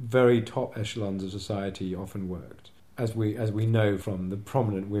very top echelons of society often worked, as we know from the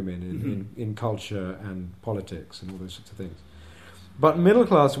prominent women in culture and politics and all those sorts of things. But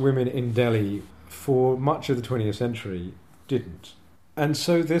middle-class women in Delhi, for much of the 20th century, didn't. And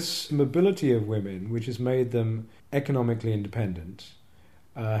so this mobility of women, which has made them economically independent,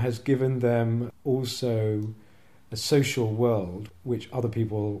 has given them also a social world which other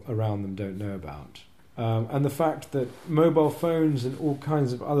people around them don't know about. And the fact that mobile phones and all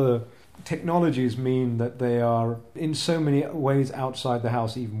kinds of other technologies mean that they are in so many ways outside the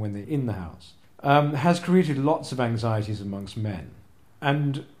house even when they're in the house, has created lots of anxieties amongst men.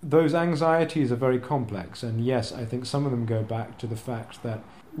 And those anxieties are very complex, and yes, I think some of them go back to the fact that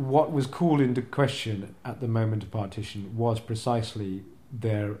what was called into question at the moment of partition was precisely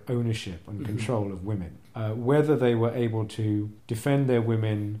their ownership and control of women. Whether they were able to defend their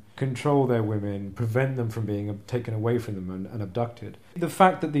women, control their women, prevent them from being taken away from them and abducted. The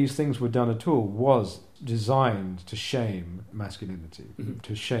fact that these things were done at all was designed to shame masculinity,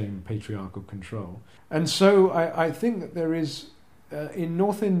 to shame patriarchal control. And so I think that there is... in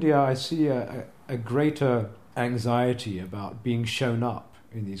North India, I see a greater anxiety about being shown up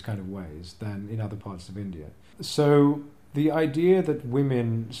in these kind of ways than in other parts of India. So the idea that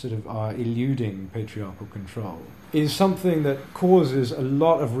women sort of are eluding patriarchal control is something that causes a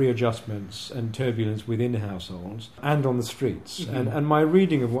lot of readjustments and turbulence within households and on the streets. And my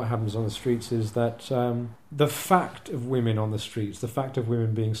reading of what happens on the streets is that the fact of women on the streets, the fact of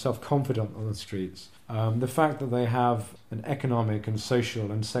women being self-confident on the streets, the fact that they have an economic and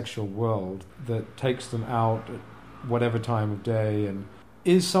social and sexual world that takes them out at whatever time of day and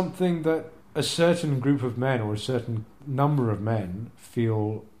is something that a certain group of men or a certain number of men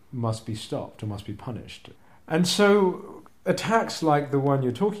feel must be stopped or must be punished. And so attacks like the one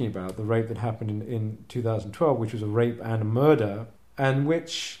you're talking about, the rape that happened in 2012, which was a rape and a murder, and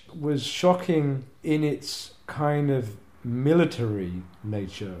which was shocking in its kind of military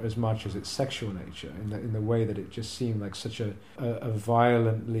nature as much as its sexual nature, in the way that it just seemed like such a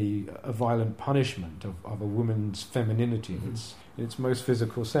violent punishment of a woman's femininity in its most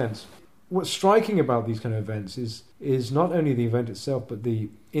physical sense. What's striking about these kind of events is not only the event itself, but the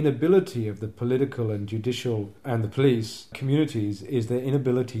inability of the political and judicial and the police communities is their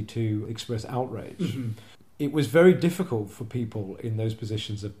inability to express outrage. Mm-hmm. It was very difficult for people in those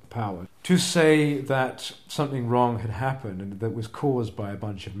positions of power to say that something wrong had happened and that was caused by a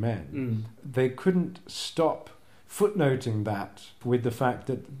bunch of men. They couldn't stop footnoting that with the fact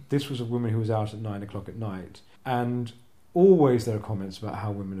that this was a woman who was out at 9 o'clock at night, and always there are comments about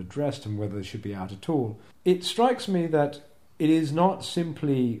how women are dressed and whether they should be out at all. It strikes me that it is not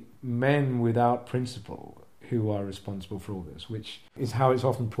simply men without principle who are responsible for all this, which is how it's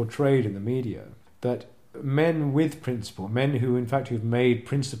often portrayed in the media, that men with principle, men who in fact have made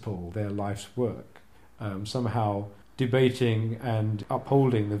principle their life's work, somehow debating and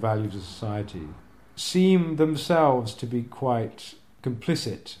upholding the values of society, seem themselves to be quite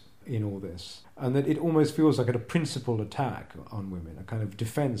complicit in all this, and that it almost feels like a principled attack on women, a kind of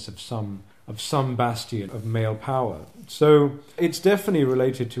defence of some bastion of male power. So it's definitely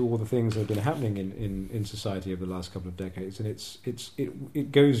related to all the things that have been happening in society over the last couple of decades, and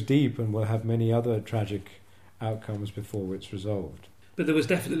it goes deep and will have many other tragic outcomes before it's resolved. But there was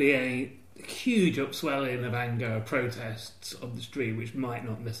definitely a huge upswelling of anger, protests on the street, which might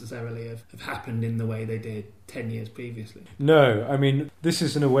not necessarily have happened in the way they did 10 years previously. No, I mean, this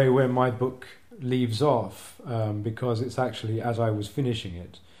is in a way where my book leaves off, because it's actually, as I was finishing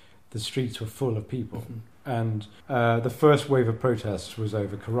it, the streets were full of people. And the first wave of protests was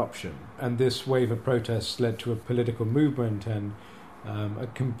over corruption. And this wave of protests led to a political movement and a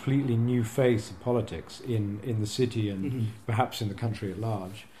completely new face of politics in the city and perhaps in the country at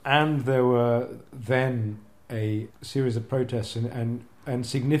large. And there were then a series of protests and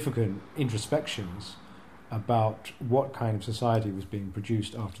significant introspections about what kind of society was being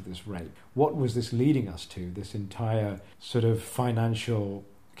produced after this rape. What was this leading us to, this entire sort of financial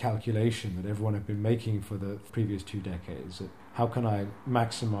calculation that everyone had been making for the previous 2 decades? How can I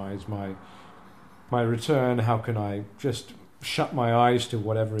maximize my return? How can I just shut my eyes to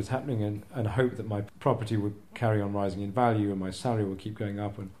whatever is happening and hope that my property would carry on rising in value and my salary will keep going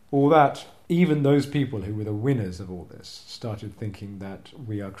up, and all that? Even those people who were the winners of all this started thinking that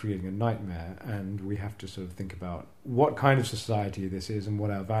we are creating a nightmare and we have to sort of think about what kind of society this is and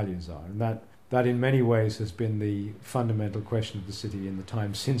what our values are. And that in many ways has been the fundamental question of the city in the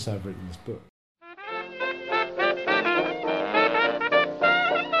time since I've written this book.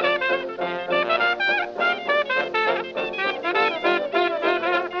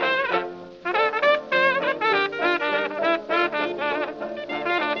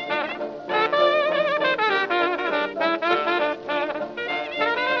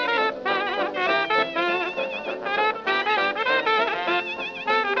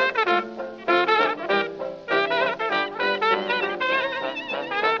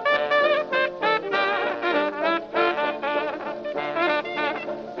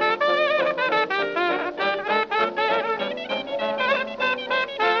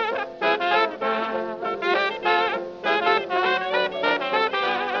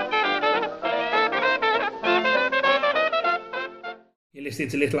 Listening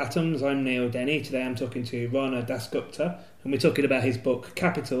to Little Atoms, I'm Neil Denny. Today I'm talking to Rana Dasgupta, and we're talking about his book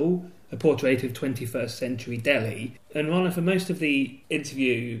Capital, A Portrait of 21st Century Delhi. And Rana, for most of the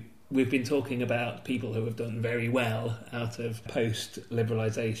interview, we've been talking about people who have done very well out of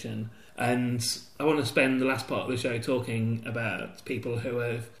post-liberalisation. And I want to spend the last part of the show talking about people who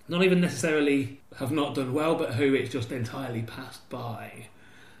have not even necessarily have not done well, but who it's just entirely passed by.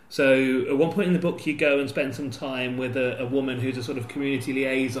 So at one point in the book, you go and spend some time with a woman who's a sort of community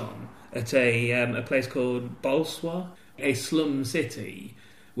liaison at a place called Balswa, a slum city,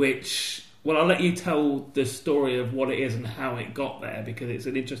 which, well, I'll let you tell the story of what it is and how it got there, because it's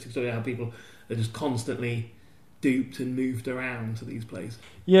an interesting story how people are just constantly duped and moved around to these places.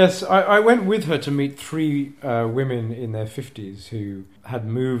 Yes, I went with her to meet 3 women in their 50s who had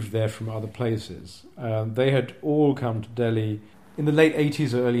moved there from other places. They had all come to Delhi in the late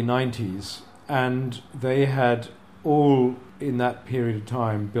 80s or early 90s, and they had all, in that period of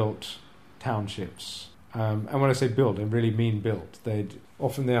time, built townships. And when I say built, I really mean built.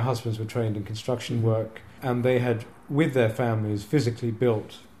 Often their husbands were trained in construction work, and they had, with their families, physically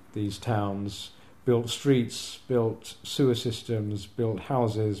built these towns, built streets, built sewer systems, built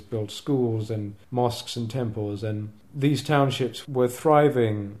houses, built schools and mosques and temples. And these townships were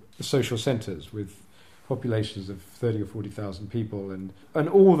thriving social centres with populations of 30 or 40,000 people, and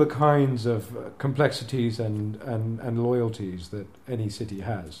all the kinds of complexities and loyalties that any city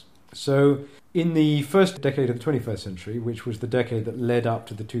has. So in the first decade of the 21st century, which was the decade that led up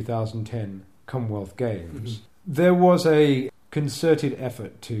to the 2010 Commonwealth Games, there was a concerted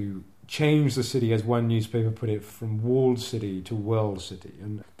effort to change the city, as one newspaper put it, from walled city to world city.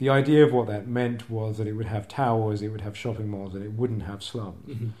 And the idea of what that meant was that it would have towers, it would have shopping malls, and it wouldn't have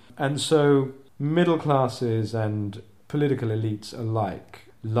slums. And so middle classes and political elites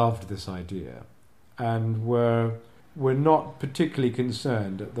alike loved this idea and were not particularly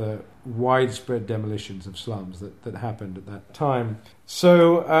concerned at the widespread demolitions of slums that happened at that time.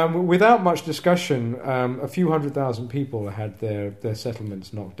 So without much discussion, a few 100,000 people had their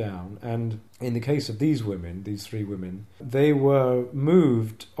settlements knocked down. And in the case of these women, these three women, they were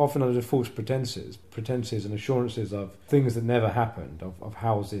moved, often under false pretenses and assurances of things that never happened, of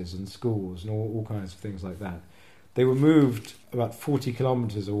houses and schools and all kinds of things like that. They were moved about 40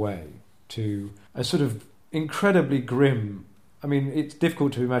 kilometres away to a sort of incredibly grim, I mean, it's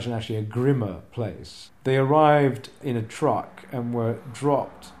difficult to imagine actually a grimmer place. They arrived in a truck and were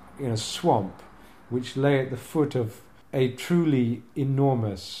dropped in a swamp which lay at the foot of a truly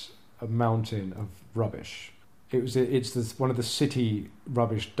enormous mountain of rubbish. It's one of the city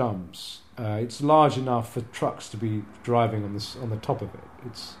rubbish dumps. It's large enough for trucks to be driving on the top of it.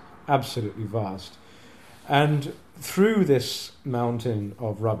 It's absolutely vast. And through this mountain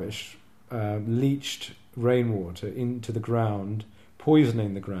of rubbish, leached rainwater into the ground,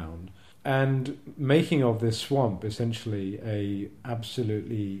 poisoning the ground, and making of this swamp essentially a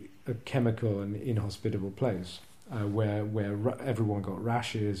chemical and inhospitable place where everyone got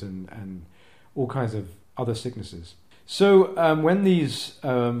rashes and all kinds of other sicknesses. So when these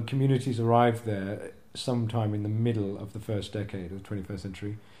communities arrived there sometime in the middle of the first decade of the 21st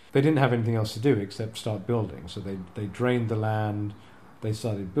century, they didn't have anything else to do except start building. So they drained the land, they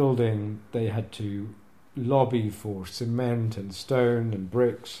started building, they had to lobby for cement and stone and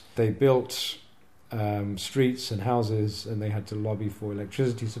bricks. They built streets and houses, and they had to lobby for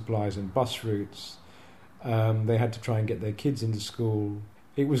electricity supplies and bus routes. They had to try and get their kids into school.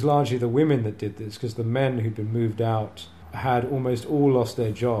 It was largely the women that did this, because the men who'd been moved out had almost all lost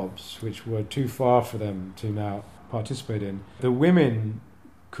their jobs, which were too far for them to now participate in. The women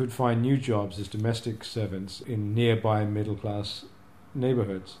could find new jobs as domestic servants in nearby middle-class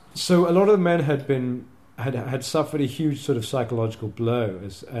neighbourhoods. So a lot of the men had suffered a huge sort of psychological blow,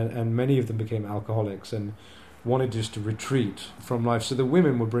 and many of them became alcoholics and wanted just to retreat from life. So the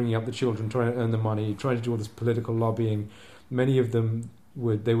women were bringing up the children, trying to earn the money, trying to do all this political lobbying. Many of them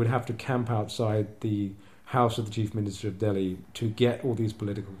would have to camp outside the house of the chief minister of Delhi to get all these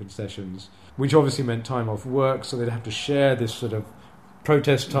political concessions, which obviously meant time off work, so they'd have to share this sort of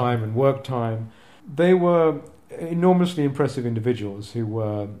protest time and work time. They were enormously impressive individuals who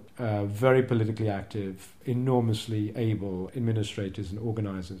were very politically active, enormously able administrators and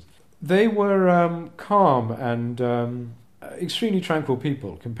organisers. They were calm and extremely tranquil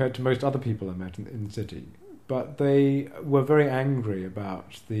people compared to most other people I met in the city. But they were very angry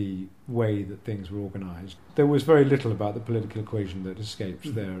about the way that things were organised. There was very little about the political equation that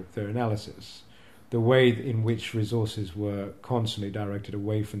escaped their analysis. The way in which resources were constantly directed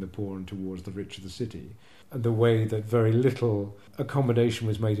away from the poor and towards the rich of the city, and the way that very little accommodation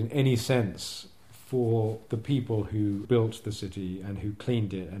was made in any sense for the people who built the city and who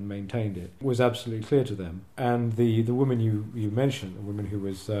cleaned it and maintained it, was absolutely clear to them. And the woman you mentioned, the woman who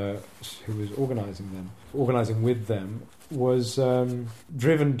was organising with them, was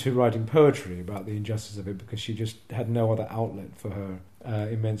driven to writing poetry about the injustice of it, because she just had no other outlet for her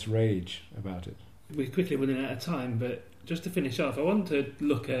immense rage about it. We're quickly running out of time, but just to finish off, I want to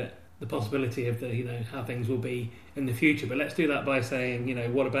look at the possibility of how things will be in the future. But let's do that by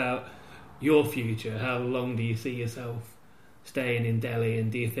saying, what about your future? How long do you see yourself staying in Delhi,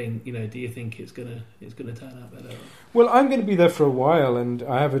 and do you think it's gonna turn out better? Well, I'm going to be there for a while, and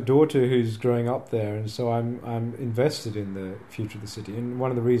I have a daughter who's growing up there, and so I'm invested in the future of the city. And one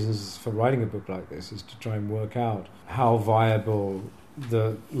of the reasons for writing a book like this is to try and work out how viable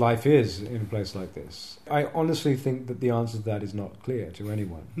the life is in a place like this. I honestly think that the answer to that is not clear to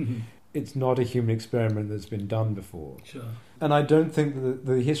anyone. It's not a human experiment that's been done before. Sure. And I don't think that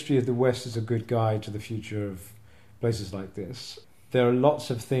the history of the West is a good guide to the future of places like this. There are lots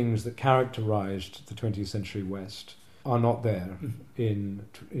of things that characterized the 20th century West are not there in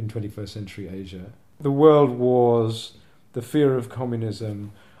 21st century Asia. The world wars, the fear of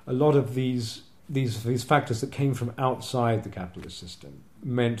communism, a lot of these factors that came from outside the capitalist system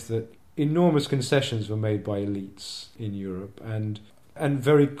meant that enormous concessions were made by elites in Europe, and And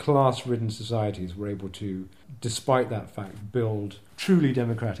very class-ridden societies were able to, despite that fact, build truly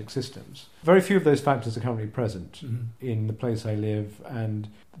democratic systems. Very few of those factors are currently present in the place I live, and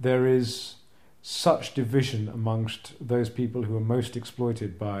there is such division amongst those people who are most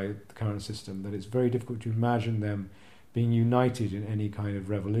exploited by the current system that it's very difficult to imagine them being united in any kind of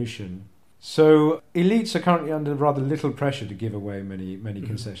revolution. So elites are currently under rather little pressure to give away many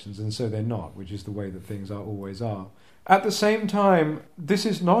concessions, and so they're not, which is the way that things always are. At the same time, this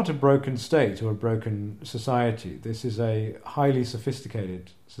is not a broken state or a broken society. This is a highly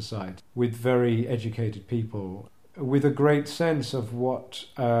sophisticated society with very educated people, with a great sense of what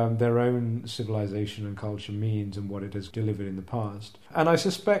their own civilization and culture means and what it has delivered in the past. And I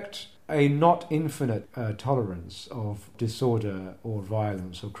suspect a not infinite tolerance of disorder or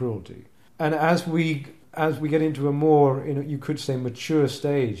violence or cruelty. And as we get into a more, you could say, mature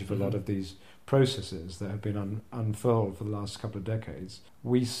stage of a lot of these processes that have been unfurled for the last couple of decades,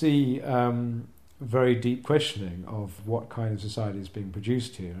 we see very deep questioning of what kind of society is being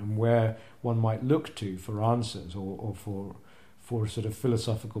produced here and where one might look to for answers or for a sort of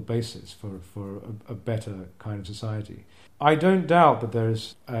philosophical basis for a better kind of society. I don't doubt that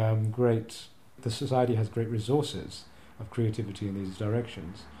there's the society has great resources of creativity in these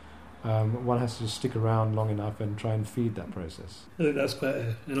directions. One has to stick around long enough and try and feed that process. I think that's quite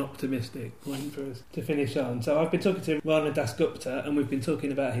an optimistic point for us to finish on. So I've been talking to Rana Dasgupta, and we've been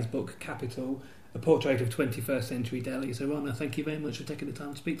talking about his book Capital, A Portrait of 21st Century Delhi. So Rana, thank you very much for taking the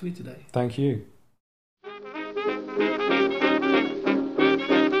time to speak to me today. Thank you.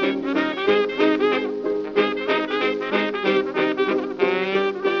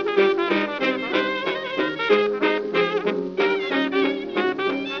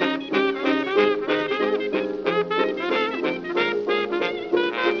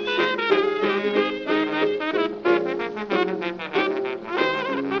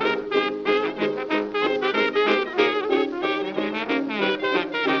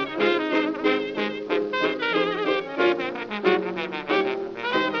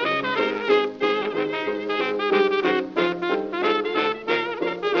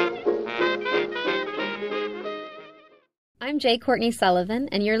 I'm Jay Courtney Sullivan,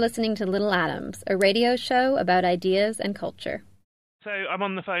 and you're listening to Little Atoms, a radio show about ideas and culture. So I'm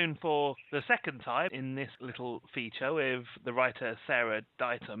on the phone for the second time in this little feature with the writer Sarah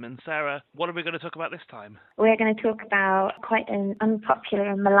Ditum. And Sarah, what are we going to talk about this time? We're going to talk about quite an unpopular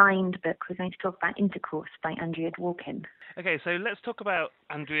and maligned book. We're going to talk about Intercourse by Andrea Dworkin. Okay, so let's talk about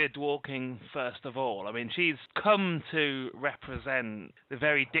Andrea Dworkin first of all. I mean, she's come to represent the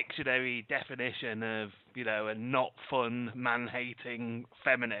very dictionary definition of, a not fun, man-hating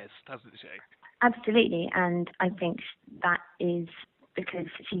feminist, hasn't she? Absolutely, and I think that is because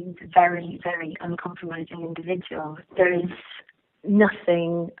she's a very, very uncompromising individual. There is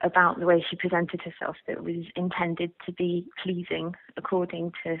nothing about the way she presented herself that was intended to be pleasing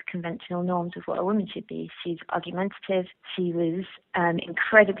according to conventional norms of what a woman should be. She's argumentative, she was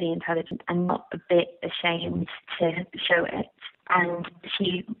incredibly intelligent and not a bit ashamed to show it. And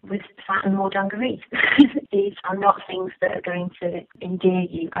she was fat and wore dungarees. These are not things that are going to endear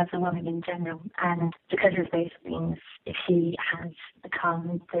you as a woman in general. And because of those things, she has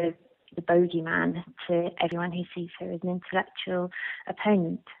become the bogeyman to everyone who sees her as an intellectual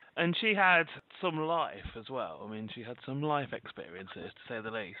opponent. And she had some life as well. I mean, she had some life experiences, to say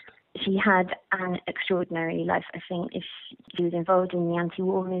the least. She had an extraordinary life. I think if she was involved in the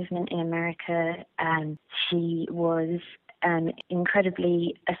anti-war movement in America, she was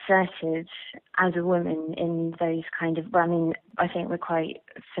incredibly assertive as a woman in those kind of... I think we're quite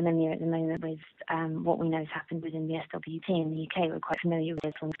familiar at the moment with what we know has happened within the SWP in the UK. We're quite familiar with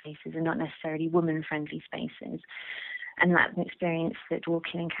those spaces and not necessarily woman-friendly spaces. And that's an experience that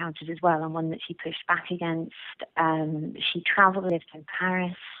Dworkin encountered as well, and one that she pushed back against. She travelled, lived in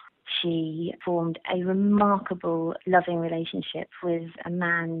Paris. She formed a remarkable, loving relationship with a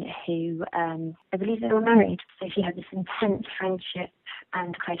man who, I believe they were married. So she had this intense friendship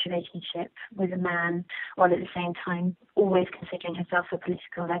and close relationship with a man, while at the same time always considering herself a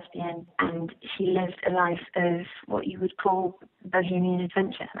political lesbian. And she lived a life of what you would call bohemian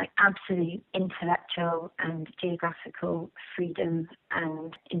adventure, like absolute intellectual and geographical freedom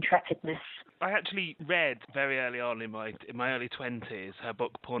and intrepidness. I actually read very early on in my early 20s her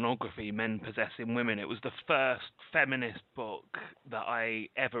book Pornography, Men Possessing Women. It was the first feminist book that I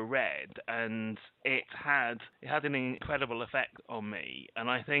ever read, and it had an incredible effect on me. And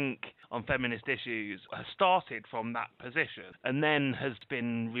I think on feminist issues has started from that position and then has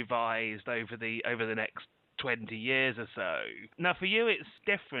been revised over the next 20 years or so. Now for you it's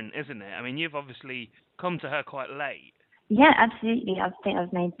different, isn't it? I mean, you've obviously come to her quite late. Yeah, absolutely. I think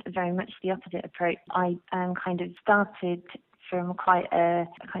I've made very much the opposite approach. I kind of started from quite a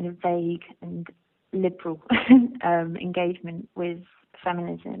kind of vague and liberal engagement with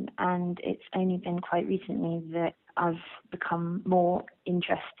feminism, and it's only been quite recently that I've become more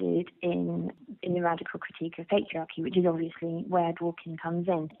interested in the radical critique of patriarchy, which is obviously where Dworkin comes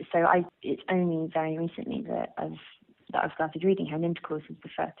in. So it's only very recently that I've started reading her, and Intercourse is the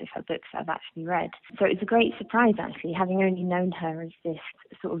first of her books I've actually read. So it's a great surprise, actually, having only known her as this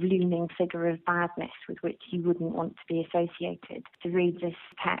sort of looming figure of badness with which you wouldn't want to be associated, to read this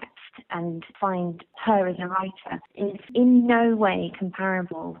text and find her as a writer is in no way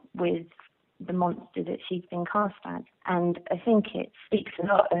comparable with the monster that she's been cast as. And I think it speaks a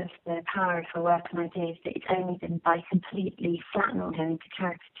lot of the power of her work and ideas that it's only been by completely flattening her into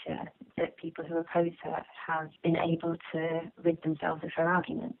caricature that people who oppose her have been able to rid themselves of her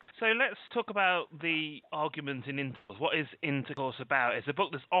argument. So let's talk about the argument in Intercourse. What is Intercourse about? It's a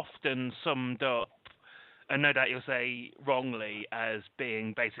book that's often summed up, and no doubt you'll say wrongly, as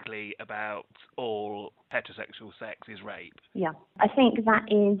being basically about all heterosexual sex is rape. Yeah, I think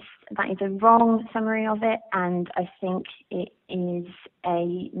that is a wrong summary of it, and I think it is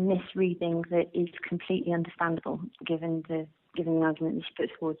a misreading that is completely understandable given the argument that she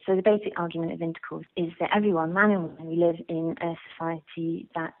puts forward. So the basic argument of Intercourse is that everyone, man and woman, we live in a society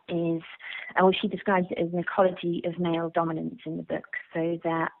that is, well, she describes it as an ecology of male dominance in the book. So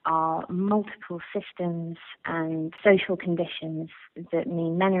there are multiple systems and social conditions that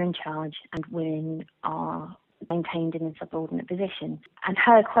mean men are in charge and women are maintained in a subordinate position. And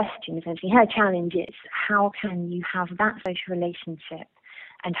her question, essentially, her challenge is, how can you have that social relationship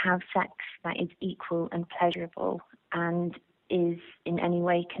and have sex that is equal and pleasurable and is in any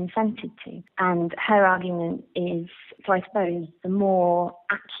way consented to? And her argument is, so I suppose the more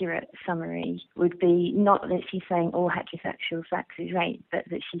accurate summary would be not that she's saying all heterosexual sex is rape, but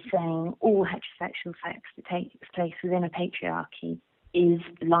that she's saying all heterosexual sex that takes place within a patriarchy is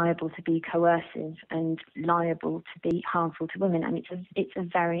liable to be coercive and liable to be harmful to women. And it's a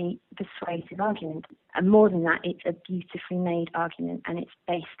very persuasive argument. And more than that, it's a beautifully made argument, and it's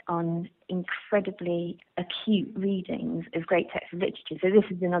based on incredibly acute readings of great texts of literature. So this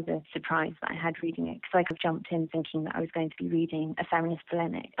is another surprise that I had reading it, because I could have jumped in thinking that I was going to be reading a feminist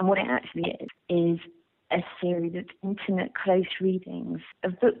polemic. And what it actually is a series of intimate, close readings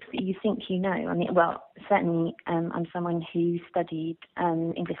of books that you think you know. I mean, well, certainly I'm someone who studied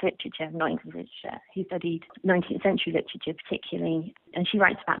English literature, who studied 19th century literature particularly. And she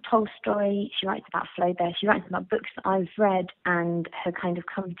writes about Tolstoy, she writes about Flaubert, she writes about books that I've read and have kind of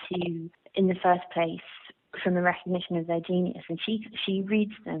come to in the first place from the recognition of their genius. And she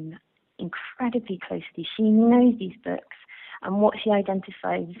reads them incredibly closely. She knows these books, and what she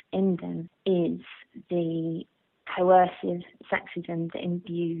identifies in them is the coercive sexism that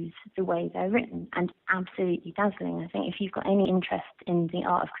imbues the way they're written, and absolutely dazzling. I think if you've got any interest in the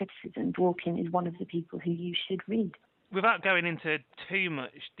art of criticism, Dworkin is one of the people who you should read. Without going into too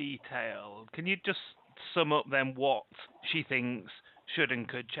much detail, can you just sum up then what she thinks should and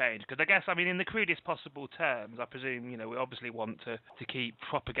could change? Because I guess, I mean, in the crudest possible terms, I presume, we obviously want to keep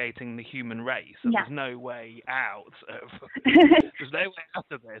propagating the human race. And yeah. There's no way out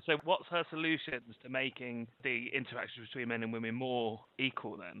of this. So what's her solutions to making the interactions between men and women more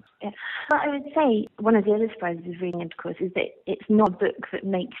equal then? Yeah. Well, I would say one of the other surprises of reading Intercourse is that it's not a book that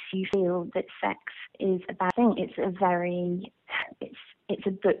makes you feel that sex is a bad thing. It's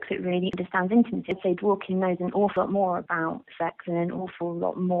a book that really understands intimacy. I'd say Dworkin knows an awful lot more about sex and an awful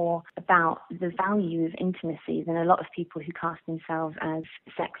lot more about the value of intimacy than a lot of people who cast themselves as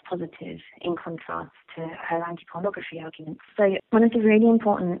sex positive, in contrast to her anti-pornography arguments. So one of the really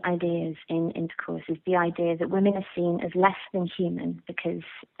important ideas in Intercourse is the idea that women are seen as less than human because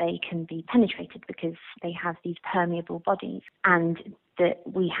they can be penetrated, because they have these permeable bodies, and that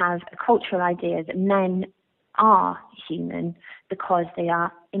we have a cultural idea that men are human because they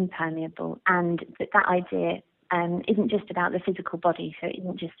are impermeable, and that idea isn't just about the physical body, so it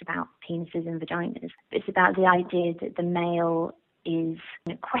isn't just about penises and vaginas, but it's about the idea that the male is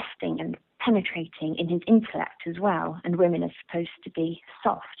questing and penetrating in his intellect as well, and women are supposed to be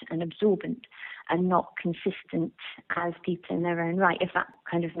soft and absorbent and not consistent as people in their own right, if that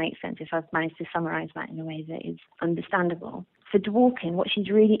kind of makes sense, if I've managed to summarise that in a way that is understandable. For Dworkin, what she's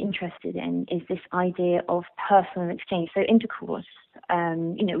really interested in is this idea of personal exchange. So intercourse,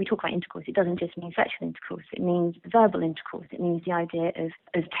 we talk about intercourse, it doesn't just mean sexual intercourse, it means verbal intercourse, it means the idea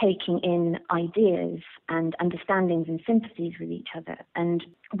of taking in ideas and understandings and sympathies with each other. And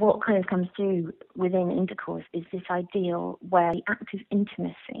what kind of comes through within intercourse is this ideal where the act of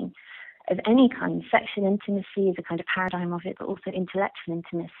intimacy of any kind. Sexual intimacy is a kind of paradigm of it, but also intellectual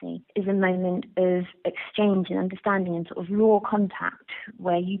intimacy is a moment of exchange and understanding and sort of raw contact,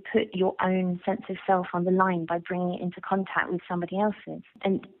 where you put your own sense of self on the line by bringing it into contact with somebody else's.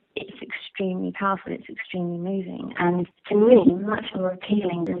 And it's extremely powerful, it's extremely moving, and to me much more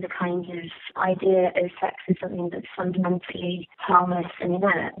appealing than the kind of idea of sex as something that's fundamentally harmless and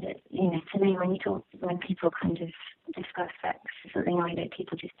inert. To me, when people kind of discuss sex as something I know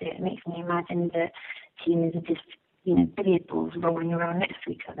people just do, it makes me imagine that humans are just billiard balls rolling around next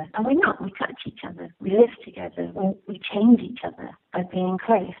to each other. And we're not. We touch each other. We live together. We change each other by being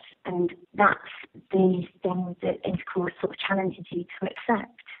close. And that's the thing that intercourse sort of challenges you to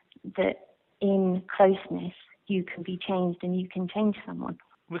accept, that in closeness you can be changed and you can change someone.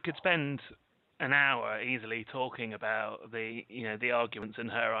 We could spend an hour easily talking about the arguments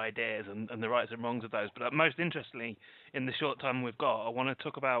and her ideas and the rights and wrongs of those. But most interestingly, in the short time we've got, I want to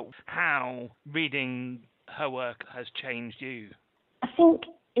talk about how reading her work has changed you. I think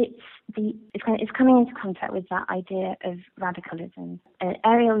it's coming into contact with that idea of radicalism.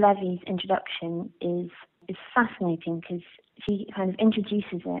 Ariel Levy's introduction is fascinating because she kind of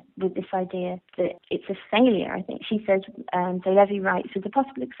introduces it with this idea that it's a failure. I think she says, so Levy writes, with the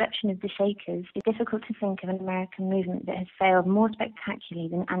possible exception of the Shakers, it's difficult to think of an American movement that has failed more spectacularly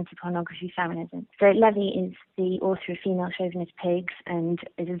than anti-pornography feminism. So Levy is the author of Female Chauvinist Pigs and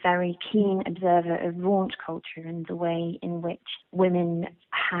is a very keen observer of raunch culture and the way in which women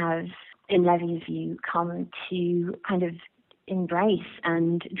have, in Levy's view, come to kind of embrace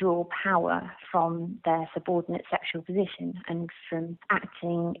and draw power from their subordinate sexual position and from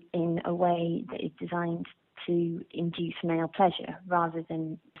acting in a way that is designed to induce male pleasure rather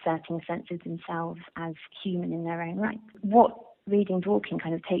than asserting a sense of themselves as human in their own right. What reading Dworkin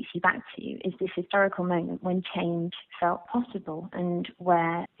kind of takes you back to is this historical moment when change felt possible and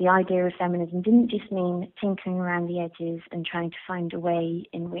where the idea of feminism didn't just mean tinkering around the edges and trying to find a way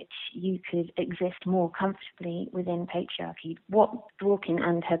in which you could exist more comfortably within patriarchy. What Dworkin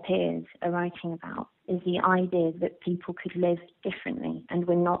and her peers are writing about is the idea that people could live differently and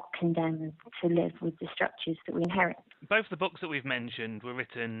we're not condemned to live with the structures that we inherit. Both the books that we've mentioned were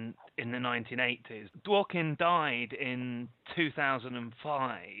written in the 1980s. Dworkin died in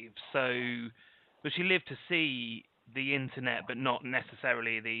 2005, but she lived to see the internet, but not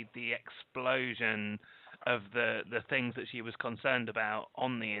necessarily the explosion of the things that she was concerned about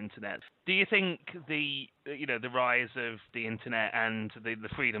on the internet. Do you think the rise of the internet and the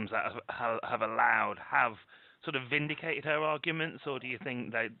freedoms that have allowed have sort of vindicated her arguments, or do you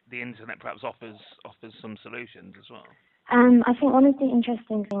think that the internet perhaps offers some solutions as well? I think one of the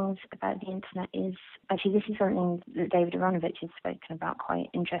interesting things about the internet is, actually this is something that David Aaronovitch has spoken about quite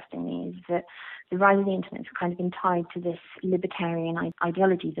interestingly, is that the rise of the internet has kind of been tied to this libertarian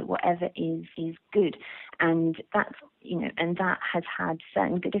ideology that whatever is good. And that's, and that has had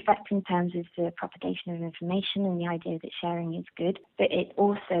certain good effects in terms of the propagation of information and the idea that sharing is good. But it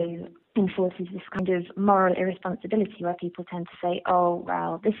also enforces this kind of moral irresponsibility where people tend to say, oh,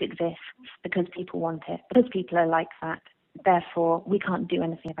 well, this exists because people want it, because people are like that. Therefore, we can't do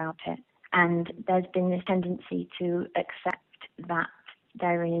anything about it. And there's been this tendency to accept that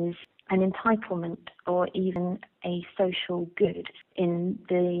there is an entitlement or even a social good in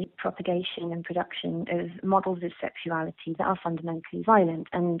the propagation and production of models of sexuality that are fundamentally violent.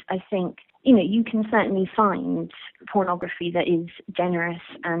 And I think, you can certainly find pornography that is generous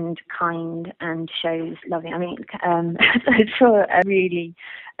and kind and shows loving. I mean, I saw a really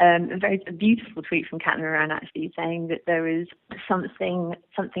a beautiful tweet from Kat Moran actually saying that there is something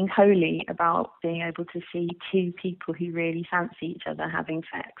holy about being able to see two people who really fancy each other having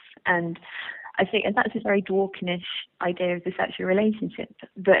sex. And I think that's a very Dworkinish idea of the sexual relationship.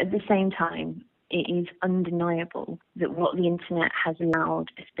 But at the same time, it is undeniable that what the internet has allowed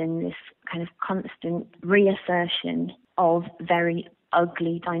has been this kind of constant reassertion of very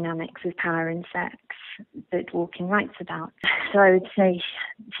ugly dynamics of power and sex that Dworkin writes about. So I would say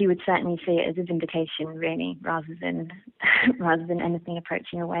she would certainly see it as a vindication, really, rather than anything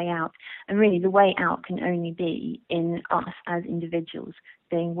approaching a way out. And really, the way out can only be in us as individuals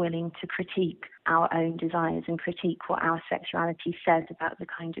being willing to critique our own desires and critique what our sexuality says about the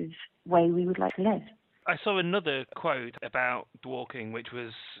kind of way we would like to live. I saw another quote about Dworkin, which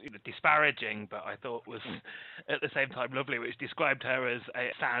was disparaging, but I thought was at the same time lovely, which described her as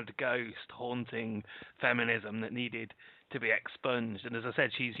a sad ghost haunting feminism that needed to be expunged. And as I said,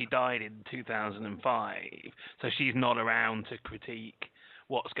 she died in 2005, so she's not around to critique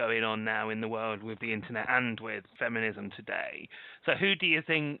what's going on now in the world with the internet and with feminism today. So who do you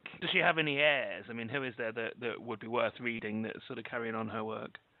think, does she have any heirs? I mean, who is there that would be worth reading that's sort of carrying on her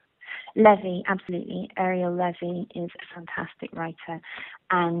work? Levy, absolutely. Ariel Levy is a fantastic writer.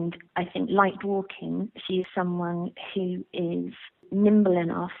 And I think, like Dworkin, she is someone who is nimble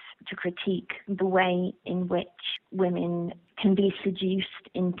enough to critique the way in which women can be seduced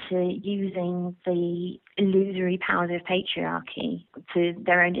into using the illusory powers of patriarchy to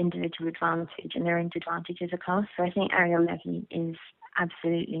their own individual advantage and their own advantage as a class. So I think Ariel Levy is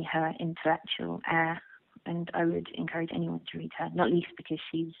absolutely her intellectual heir, and I would encourage anyone to read her, not least because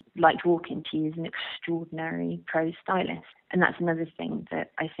she's, like Dworkin, she is an extraordinary prose stylist. And that's another thing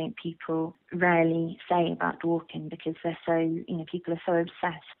that I think people rarely say about Dworkin, because they're so, people are so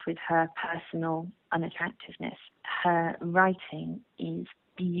obsessed with her personal unattractiveness. Her writing is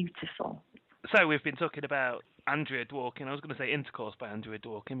beautiful. So we've been talking about Andrea Dworkin. I was going to say Intercourse by Andrea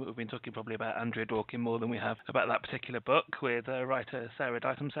Dworkin, but we've been talking probably about Andrea Dworkin more than we have about that particular book with writer Sarah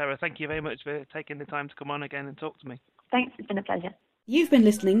Ditum. Sarah, thank you very much for taking the time to come on again and talk to me. Thanks, it's been a pleasure. You've been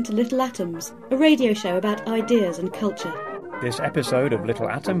listening to Little Atoms, a radio show about ideas and culture. This episode of Little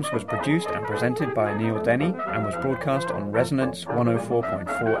Atoms was produced and presented by Neil Denny and was broadcast on Resonance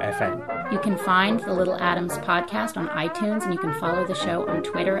 104.4 FM. You can find the Little Atoms podcast on iTunes, and you can follow the show on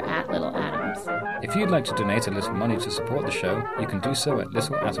Twitter at Little Atoms. If you'd like to donate a little money to support the show, you can do so at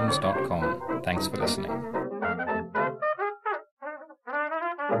littleatoms.com. Thanks for listening.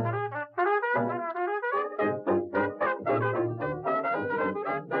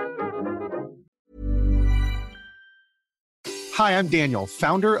 Hi, I'm Daniel,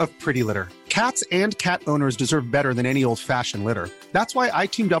 founder of Pretty Litter. Cats and cat owners deserve better than any old-fashioned litter. That's why I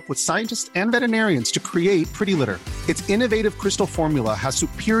teamed up with scientists and veterinarians to create Pretty Litter. Its innovative crystal formula has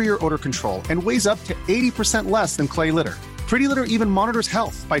superior odor control and weighs up to 80% less than clay litter. Pretty Litter even monitors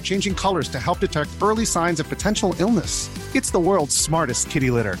health by changing colors to help detect early signs of potential illness. It's the world's smartest kitty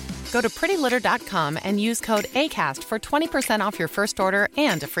litter. Go to prettylitter.com and use code ACAST for 20% off your first order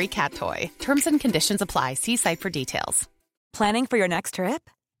and a free cat toy. Terms and conditions apply. See site for details. Planning for your next trip?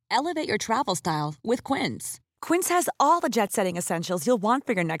 Elevate your travel style with Quince. Quince has all the jet-setting essentials you'll want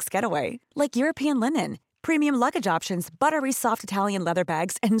for your next getaway, like European linen, premium luggage options, buttery soft Italian leather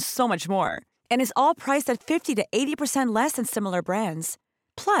bags, and so much more. And is all priced at 50 to 80% less than similar brands.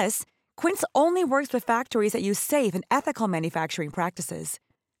 Plus, Quince only works with factories that use safe and ethical manufacturing practices.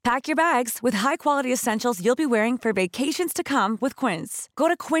 Pack your bags with high-quality essentials you'll be wearing for vacations to come with Quince. Go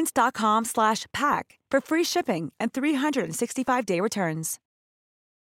to quince.com/pack for free shipping and 365-day returns.